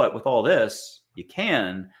guess what? With all this, you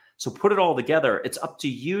can. So put it all together. It's up to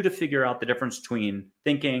you to figure out the difference between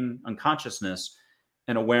thinking, unconsciousness,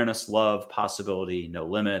 and awareness, love, possibility, no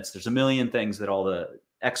limits. There's a million things that all the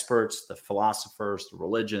experts, the philosophers, the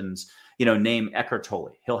religions, name Eckhart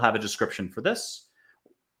Tolle. He'll have a description for this,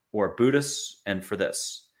 or Buddhists, and for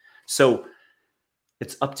this. So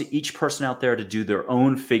it's up to each person out there to do their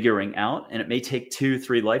own figuring out. And it may take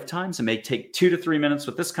 2-3 lifetimes. It may take 2 to 3 minutes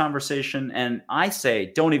with this conversation. And I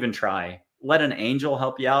say, don't even try. Let an angel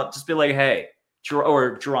help you out. Just be like, hey,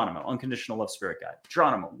 or Geronimo, unconditional love spirit guide.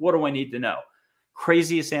 Geronimo, what do I need to know?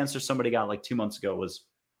 Craziest answer somebody got like 2 months ago was,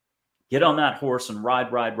 get on that horse and ride.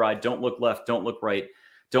 Don't look left. Don't look right.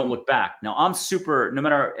 Don't look back. Now, I'm super, no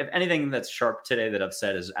matter if anything that's sharp today that I've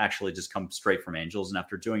said has actually just come straight from angels. And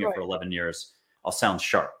after doing it for 11 years, I'll sound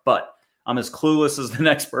sharp, but I'm as clueless as the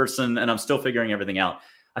next person, and I'm still figuring everything out.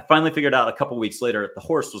 I finally figured out a couple weeks later, the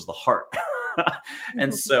horse was the heart.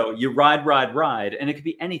 And so you ride, and it could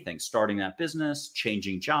be anything, starting that business,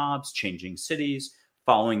 changing jobs, changing cities,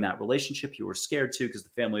 following that relationship you were scared to because the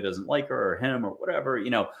family doesn't like her or him or whatever.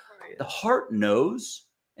 The heart knows.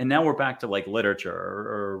 And now we're back to like literature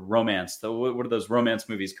or romance. What are those romance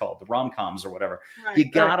movies called? The rom-coms or whatever. Right, you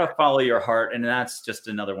got to follow your heart. And that's just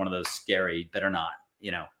another one of those scary, better not,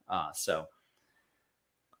 So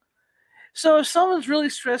if someone's really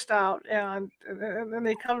stressed out and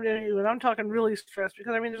they come to you, and I'm talking really stressed,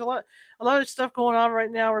 because there's a lot of stuff going on right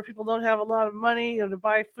now where people don't have a lot of money, to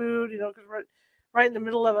buy food, because we're right in the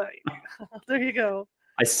middle of it. There you go.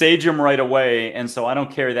 I sage them right away. And so I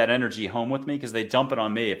don't carry that energy home with me because they dump it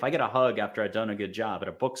on me. If I get a hug after I've done a good job at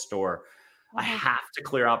a bookstore, I have to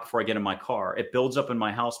clear out before I get in my car. It builds up in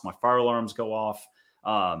my house. My fire alarms go off.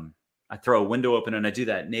 I throw a window open, and I do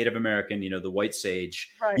that Native American, the white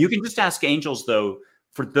sage. Right. You can just ask angels, though,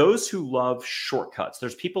 for those who love shortcuts.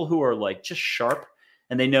 There's people who are like just sharp,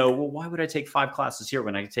 and they know, well, why would I take 5 classes here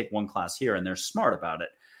when I can take 1 class here? And they're smart about it.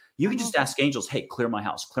 You can just ask angels, hey, clear my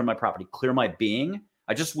house, clear my property, clear my being.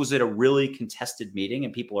 I just was at a really contested meeting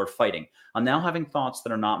and people are fighting. I'm now having thoughts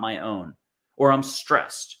that are not my own, or I'm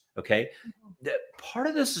stressed. Okay. Part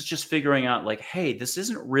of this is just figuring out like, hey, this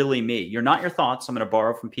isn't really me. You're not your thoughts. I'm going to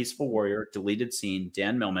borrow from Peaceful Warrior, deleted scene,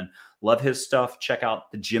 Dan Millman. Love his stuff. Check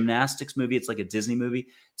out the Gymnastics movie. It's like a Disney movie.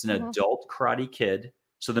 It's an adult Karate Kid.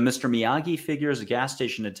 So the Mr. Miyagi figure is a gas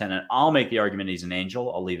station attendant. I'll make the argument he's an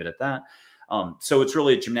angel. I'll leave it at that. So it's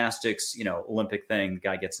really a gymnastics, Olympic thing. The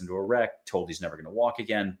guy gets into a wreck, told he's never going to walk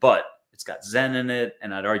again, but it's got Zen in it.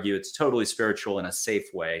 And I'd argue it's totally spiritual in a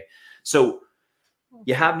safe way. So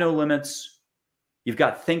you have no limits. You've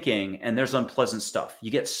got thinking, and there's unpleasant stuff.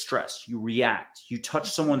 You get stressed. You react. You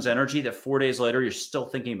touch someone's energy that 4 days later, you're still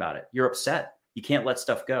thinking about it. You're upset. You can't let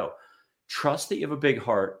stuff go. Trust that you have a big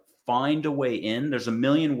heart. Find a way in. There's a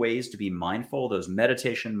million ways to be mindful. Those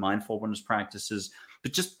meditation, mindfulness practices.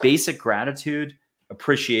 But just basic gratitude,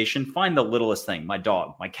 appreciation, find the littlest thing. My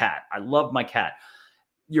dog, my cat. I love my cat.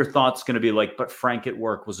 Your thought's going to be like, but Frank at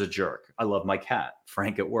work was a jerk. I love my cat.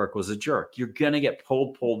 Frank at work was a jerk. You're going to get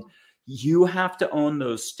pulled. You have to own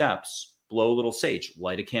those steps. Blow a little sage,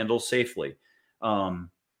 light a candle safely,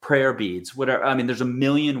 prayer beads, whatever. There's a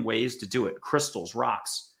million ways to do it. Crystals,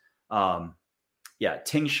 rocks.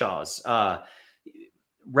 Tingshaws.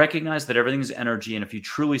 Recognize that everything's energy. And if you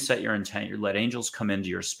truly set your intent, you let angels come into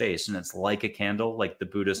your space, and it's like a candle, like the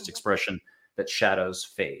Buddhist expression that shadows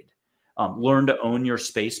fade. Learn to own your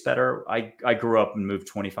space better. I grew up and moved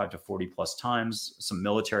 25 to 40 plus times, some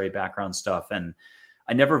military background stuff. And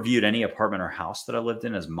I never viewed any apartment or house that I lived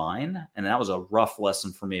in as mine. And that was a rough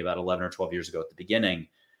lesson for me about 11 or 12 years ago at the beginning.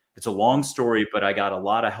 It's a long story, but I got a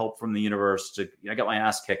lot of help from the universe. I got my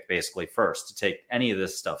ass kicked basically first to take any of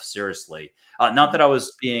this stuff seriously. Not that I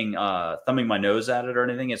was being thumbing my nose at it or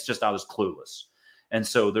anything. It's just I was clueless. And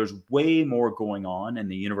so there's way more going on in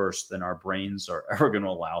the universe than our brains are ever going to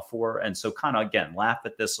allow for. And so kind of, again, laugh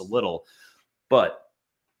at this a little. But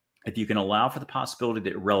if you can allow for the possibility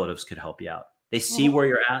that your relatives could help you out. They see where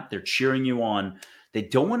you're at. They're cheering you on. They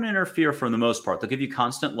don't want to interfere for the most part. They'll give you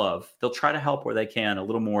constant love. They'll try to help where they can, a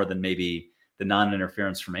little more than maybe the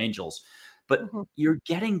non-interference from angels. But you're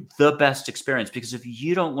getting the best experience, because if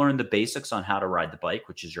you don't learn the basics on how to ride the bike,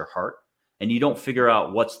 which is your heart, and you don't figure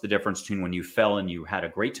out what's the difference between when you fell and you had a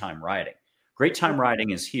great time riding. Great time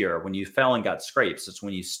riding is here. When you fell and got scrapes, it's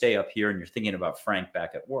when you stay up here and you're thinking about Frank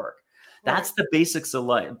back at work. That's the basics of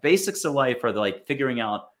life. Basics of life are like figuring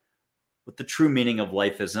out what the true meaning of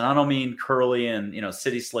life is. And I don't mean curly and,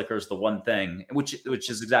 city slickers, the one thing, which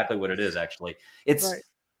is exactly what it is. Actually,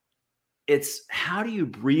 it's how do you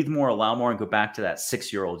breathe more, allow more, and go back to that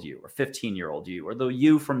 6-year-old you or 15-year-old you, or the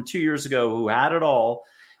you from 2 years ago who had it all,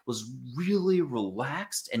 was really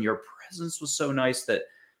relaxed. And your presence was so nice that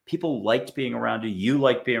people liked being around you. You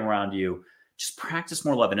liked being around you. Just practice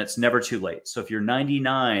more love, and it's never too late. So if you're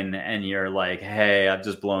 99 and you're like, hey, I've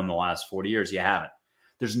just blown the last 40 years, you haven't.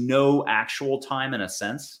 There's no actual time in a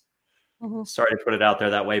sense. Mm-hmm. Sorry to put it out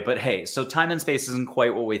there that way, but hey, so time and space isn't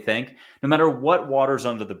quite what we think. No matter what water's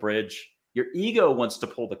under the bridge, your ego wants to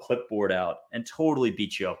pull the clipboard out and totally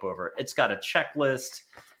beat you up over it. It's got a checklist.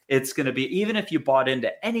 It's going to be, even if you bought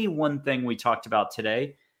into any one thing we talked about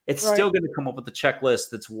today, it's still going to come up with a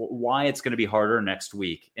checklist. That's why it's going to be harder next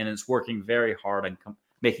week. And it's working very hard on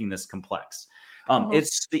making this complex.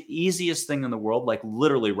 It's the easiest thing in the world, like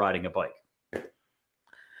literally riding a bike.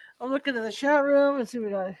 I'm looking in the chat room and see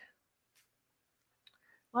what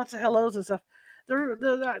lots of hellos and stuff.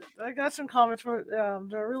 I got some comments where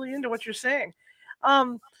they're really into what you're saying.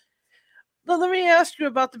 Let me ask you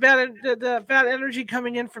about the bad energy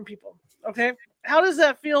coming in from people. Okay, how does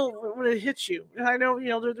that feel when it hits you? And I know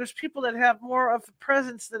there's people that have more of a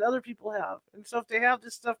presence than other people have, and so if they have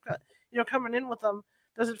this stuff coming in with them,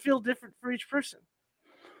 does it feel different for each person?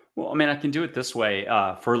 Well, I mean, I can do it this way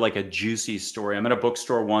for like a juicy story. I'm at a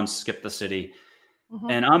bookstore once, skip the city.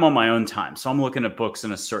 And I'm on my own time. So I'm looking at books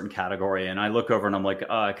in a certain category and I look over and I'm like,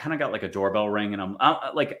 I kind of got like a doorbell ring and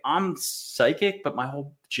I'm psychic, but my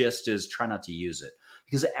whole gist is try not to use it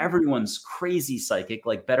because everyone's crazy psychic,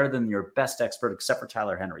 like better than your best expert, except for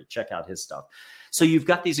Tyler Henry. Check out his stuff. So you've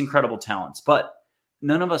got these incredible talents, but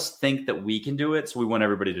none of us think that we can do it. So we want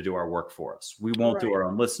everybody to do our work for us. We won't do our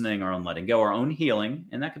own listening, our own letting go, our own healing.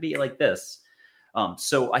 And that could be like this.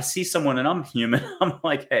 So I see someone and I'm human. I'm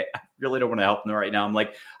like, hey, I really don't want to help them right now. I'm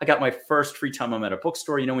like, I got my first free time. I'm at a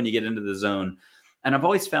bookstore, when you get into the zone, and I've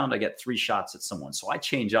always found I get 3 shots at someone. So I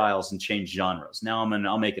change aisles and change genres. Now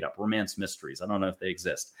I'll make it up. Romance mysteries. I don't know if they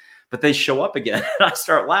exist, but they show up again and I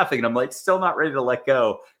start laughing and I'm like, still not ready to let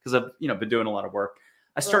go because I've, been doing a lot of work.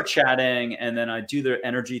 I start chatting and then I do the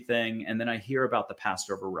energy thing. And then I hear about the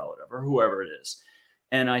pastor of a relative or whoever it is.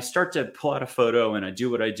 And I start to pull out a photo and I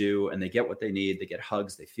do what I do and they get what they need. They get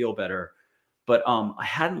hugs. They feel better. But I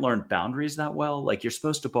hadn't learned boundaries that well. Like you're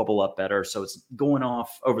supposed to bubble up better. So it's going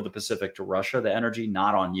off over the Pacific to Russia, the energy,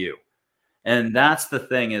 not on you. And that's the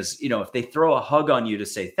thing is, if they throw a hug on you to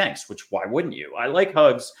say thanks, which why wouldn't you? I like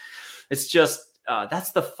hugs. It's just,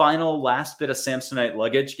 that's the final last bit of Samsonite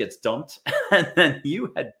luggage gets dumped. And then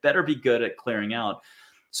you had better be good at clearing out.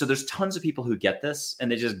 So there's tons of people who get this and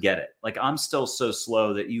they just get it. Like I'm still so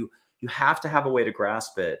slow that you have to have a way to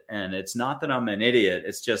grasp it. And it's not that I'm an idiot.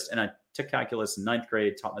 It's just, and I took calculus in 9th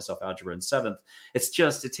grade, taught myself algebra in 7th. It's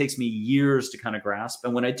just, it takes me years to kind of grasp.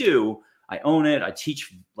 And when I do, I own it. I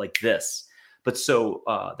teach like this. But so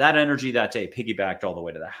that energy that day piggybacked all the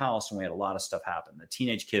way to the house and we had a lot of stuff happen. The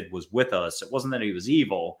teenage kid was with us. It wasn't that he was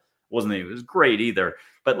evil. It wasn't that he was great either,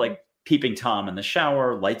 but like peeping Tom in the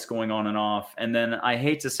shower, lights going on and off. And then I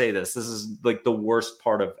hate to say this is like the worst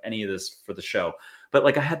part of any of this for the show. But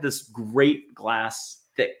like I had this great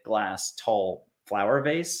thick glass, tall flower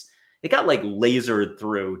vase. It got like lasered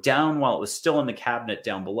through down while it was still in the cabinet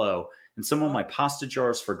down below. And some of my pasta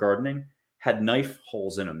jars for gardening had knife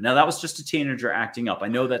holes in them. Now that was just a teenager acting up. I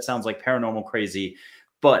know that sounds like paranormal crazy,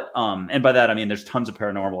 but, and by that, I mean, there's tons of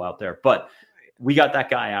paranormal out there, but we got that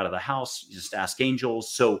guy out of the house. You just ask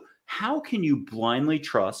angels. So how can you blindly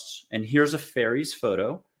trust? And here's a fairy's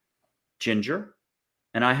photo, Ginger.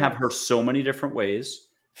 And I have her so many different ways.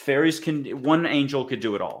 Fairies one angel could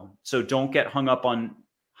do it all. So don't get hung up on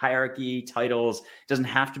hierarchy, titles. It doesn't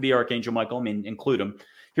have to be Archangel Michael. I mean, include them.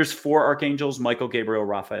 Here's 4 archangels, Michael, Gabriel,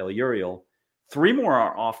 Raphael, Uriel. 3 more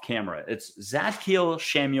are off camera. It's Zadkiel,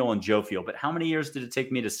 Shamuel, and Jophiel. But how many years did it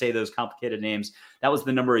take me to say those complicated names? That was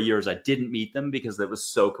the number of years I didn't meet them because it was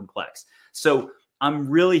so complex. So I'm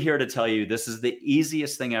really here to tell you this is the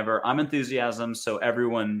easiest thing ever. I'm enthusiasm. So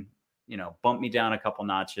everyone, bump me down a couple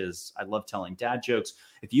notches. I love telling dad jokes.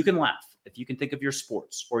 If you can laugh, if you can think of your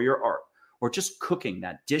sports or your art or just cooking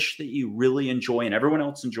that dish that you really enjoy and everyone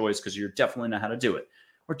else enjoys because you definitely know how to do it,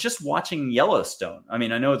 or just watching Yellowstone. I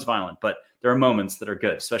mean, I know it's violent, but there are moments that are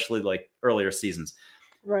good, especially like earlier seasons.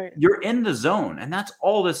 Right. You're in the zone and that's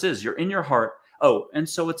all this is. You're in your heart. Oh, and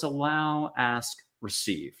so it's allow, ask,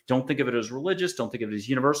 receive. Don't think of it as religious. Don't think of it as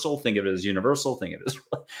universal. Think of it as universal. Think of it as,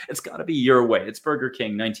 it's got to be your way. It's Burger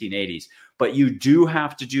King 1980s, but you do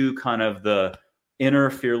have to do kind of the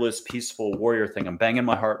inner fearless, peaceful warrior thing. I'm banging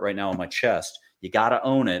my heart right now on my chest. You got to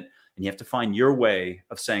own it. And you have to find your way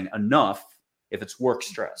of saying enough. If it's work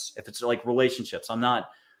stress, if it's like relationships,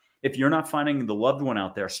 if you're not finding the loved one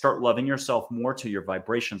out there, start loving yourself more till your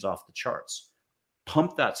vibrations off the charts.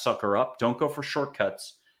 Pump that sucker up. Don't go for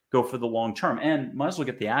shortcuts. Go for the long term. And might as well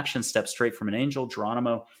get the action steps straight from an angel,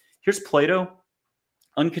 Geronimo. Here's Plato,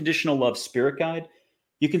 Unconditional Love Spirit Guide.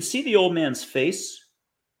 You can see the old man's face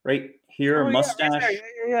right here, Oh, yeah, right mustache.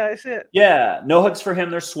 there. Yeah, I see it. Yeah, no hugs for him.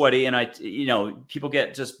 They're sweaty, and people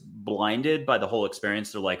get just blinded by the whole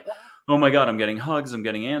experience. They're like, "Oh my god, I'm getting hugs, I'm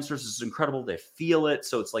getting answers. This is incredible." They feel it,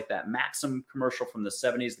 so it's like that Maxim commercial from the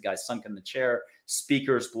 '70s. The guy sunk in the chair,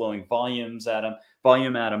 speakers blowing volume at him.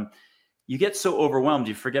 You get so overwhelmed,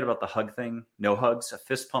 you forget about the hug thing. No hugs, a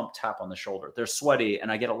fist pump, tap on the shoulder. They're sweaty, and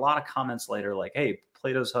I get a lot of comments later like, "Hey,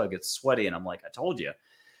 Plato's hug, it's sweaty," and I'm like, "I told you."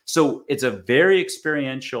 So it's a very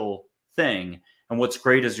experiential thing. And what's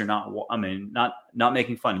great is you're not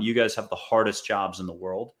making fun. You guys have the hardest jobs in the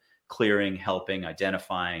world, clearing, helping,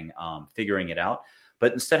 identifying, figuring it out.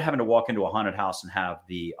 But instead of having to walk into a haunted house and have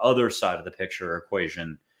the other side of the picture or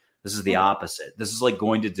equation, this is the opposite. This is like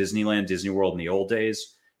going to Disneyland, Disney World in the old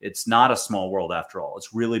days. It's not a small world after all.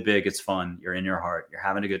 It's really big. It's fun. You're in your heart. You're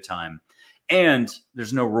having a good time. And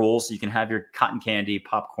there's no rules. You can have your cotton candy,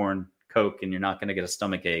 popcorn, Coke, and you're not going to get a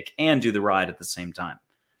stomach ache and do the ride at the same time.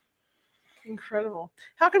 Incredible.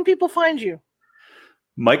 How can people find you?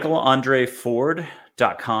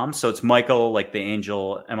 MichaelAndreFord.com. So it's Michael like the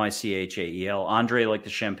angel, Michael, Andre like the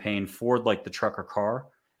champagne, Ford like the truck or car.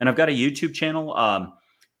 And I've got a YouTube channel,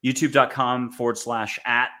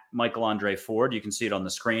 youtube.com/@MichaelAndreFord. You can see it on the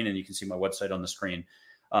screen, and you can see my website on the screen.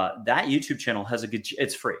 That YouTube channel has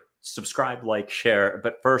it's free. Subscribe, like, share,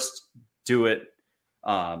 but first do it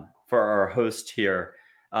for our host here.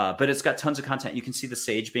 But it's got tons of content. You can see the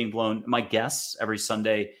sage being blown. My guests every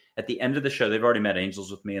Sunday at the end of the show, they've already met angels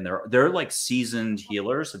with me, and they're like seasoned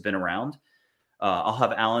healers, have been around. I'll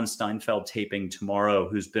have Alan Steinfeld taping tomorrow,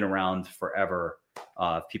 who's been around forever.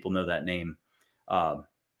 If people know that name.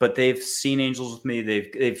 But they've seen angels with me.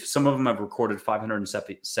 They've some of them have recorded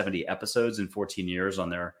 570 episodes in 14 years on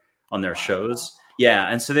their shows. Yeah,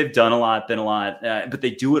 and so they've done a lot, but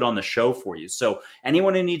they do it on the show for you. So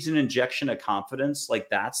anyone who needs an injection of confidence, like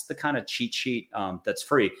that's the kind of cheat sheet that's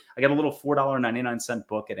free. I got a little $4.99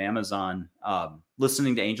 book at Amazon,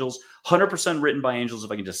 Listening to Angels, 100% written by angels,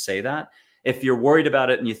 if I can just say that. If you're worried about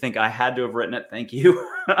it and you think I had to have written it, thank you.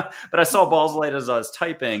 But I saw balls light as I was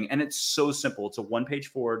typing, and it's so simple. It's a one-page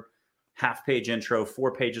forward, half-page intro,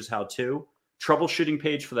 4 pages how-to. Troubleshooting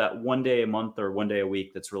page for that 1 day a month or 1 day a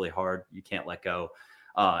week that's really hard, you can't let go,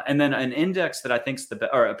 and then an index that I think is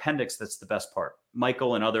or appendix that's the best part.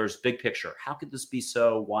 Michael and others, big picture. How could this be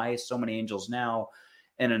so? Why so many angels now?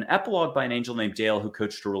 And an epilogue by an angel named Dale, who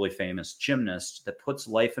coached a really famous gymnast, that puts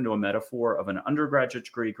life into a metaphor of an undergraduate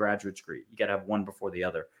degree, graduate degree. You got to have one before the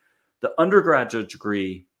other. The undergraduate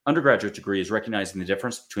degree is recognizing the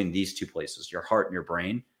difference between these two places, your heart and your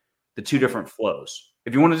brain, the two different flows.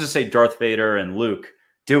 If you wanted to say Darth Vader and Luke,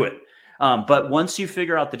 do it. But once you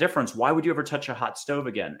figure out the difference, why would you ever touch a hot stove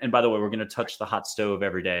again? And by the way, we're going to touch the hot stove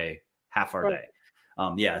every day, half our day.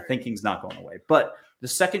 Thinking's not going away. But the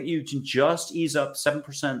second you can just ease up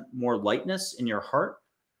 7% more lightness in your heart,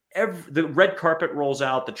 the red carpet rolls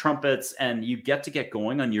out, the trumpets, and you get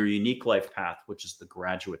going on your unique life path, which is the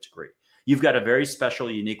graduate degree. You've got a very special,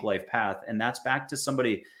 unique life path. And that's back to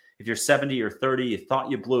somebody, if you're 70 or 30, you thought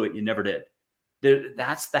you blew it, you never did.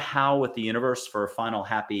 That's the how with the universe for a final,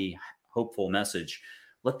 happy, hopeful message.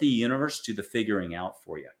 Let the universe do the figuring out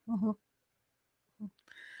for you. Mm-hmm.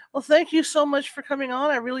 Well, thank you so much for coming on.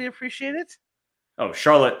 I really appreciate it. Oh,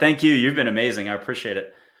 Charlotte, thank you. You've been amazing. I appreciate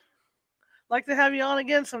it. Like to have you on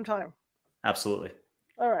again sometime. Absolutely.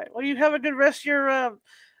 All right. Well, you have a good rest of your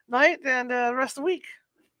night and the rest of the week.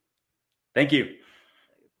 Thank you.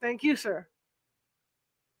 Thank you, sir.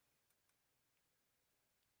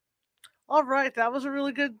 All right. That was a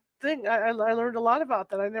really good thing. I learned a lot about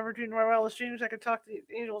that. I never dreamed in my wildest dreams I could talk to the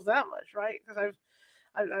angels that much, right? Because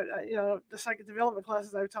the psychic development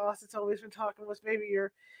classes I've taught, it's always been talking with maybe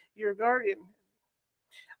your guardian.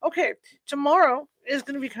 Okay, tomorrow is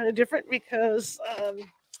going to be kind of different because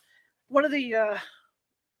one of the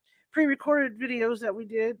pre-recorded videos that we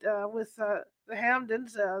did with the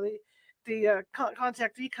Hamdens, the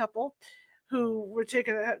contactee couple, who were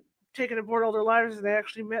taken aboard all their lives, and they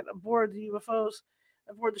actually met aboard the UFOs,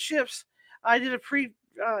 aboard the ships. I did a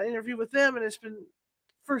pre-interview with them, and it's been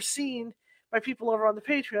first seen by people over on the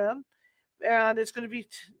Patreon, and it's going to be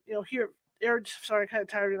aired. Sorry, I'm kind of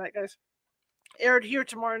tired tonight, guys. Aired here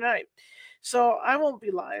tomorrow night, so I won't be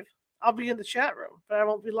live. I'll be in the chat room, but I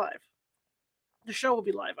won't be live. The show will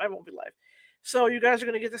be live. I won't be live. So you guys are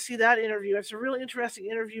going to get to see that interview. It's a really interesting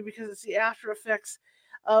interview because it's the after effects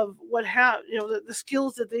of what the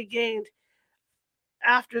skills that they gained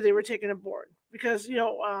after they were taken aboard. Because a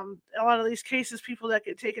lot of these cases, people that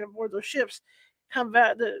get taken aboard those ships come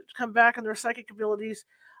back, and their psychic abilities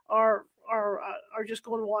are just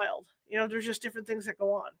going wild. There's just different things that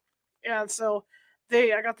go on, and so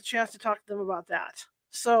I got the chance to talk to them about that.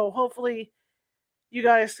 So hopefully you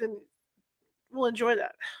guys will enjoy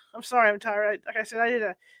that. I'm sorry I'm tired. Like I said, I did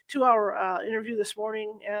a 2-hour interview this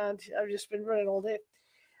morning, and I've just been running all day.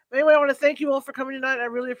 But anyway, I want to thank you all for coming tonight. I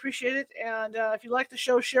really appreciate it. And if you like the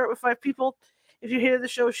show, share it with 5 people. If you hated the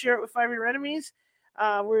show, share it with 5 of your enemies.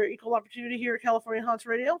 We're equal opportunity here at California Haunts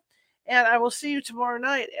Radio. And I will see you tomorrow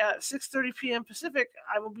night at 6:30 p.m. Pacific.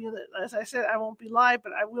 I will be as I said, I won't be live,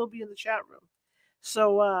 but I will be in the chat room.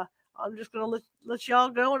 So I'm just going to let y'all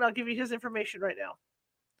go, and I'll give you his information right now.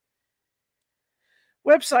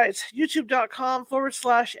 Websites,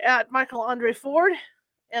 youtube.com/@ Michael Andre Ford,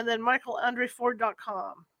 and then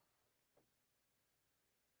michaelandreford.com.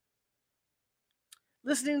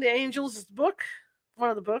 Listening to Angels is the book, one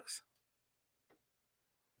of the books.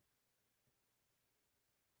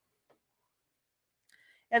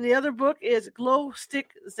 And the other book is Glow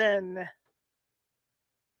Stick Zen.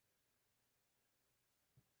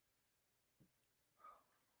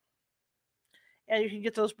 And you can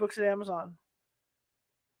get those books at Amazon.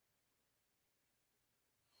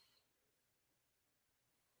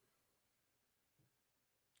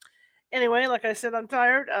 Anyway, like I said, I'm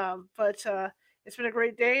tired, but it's been a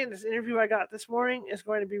great day, and this interview I got this morning is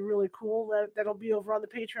going to be really cool. That'll be over on the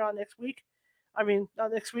Patreon next week. I mean,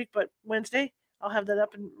 not next week, but Wednesday. I'll have that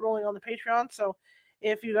up and rolling on the Patreon. So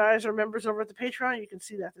if you guys are members over at the Patreon, you can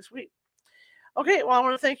see that this week. Okay, well, I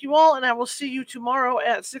want to thank you all, and I will see you tomorrow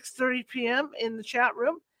at 6:30 p.m. in the chat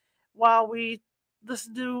room while we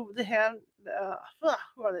listen to the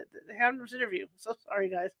Handler's interview. So sorry,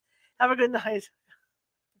 guys. Have a good night.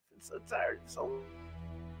 I'm so tired. So.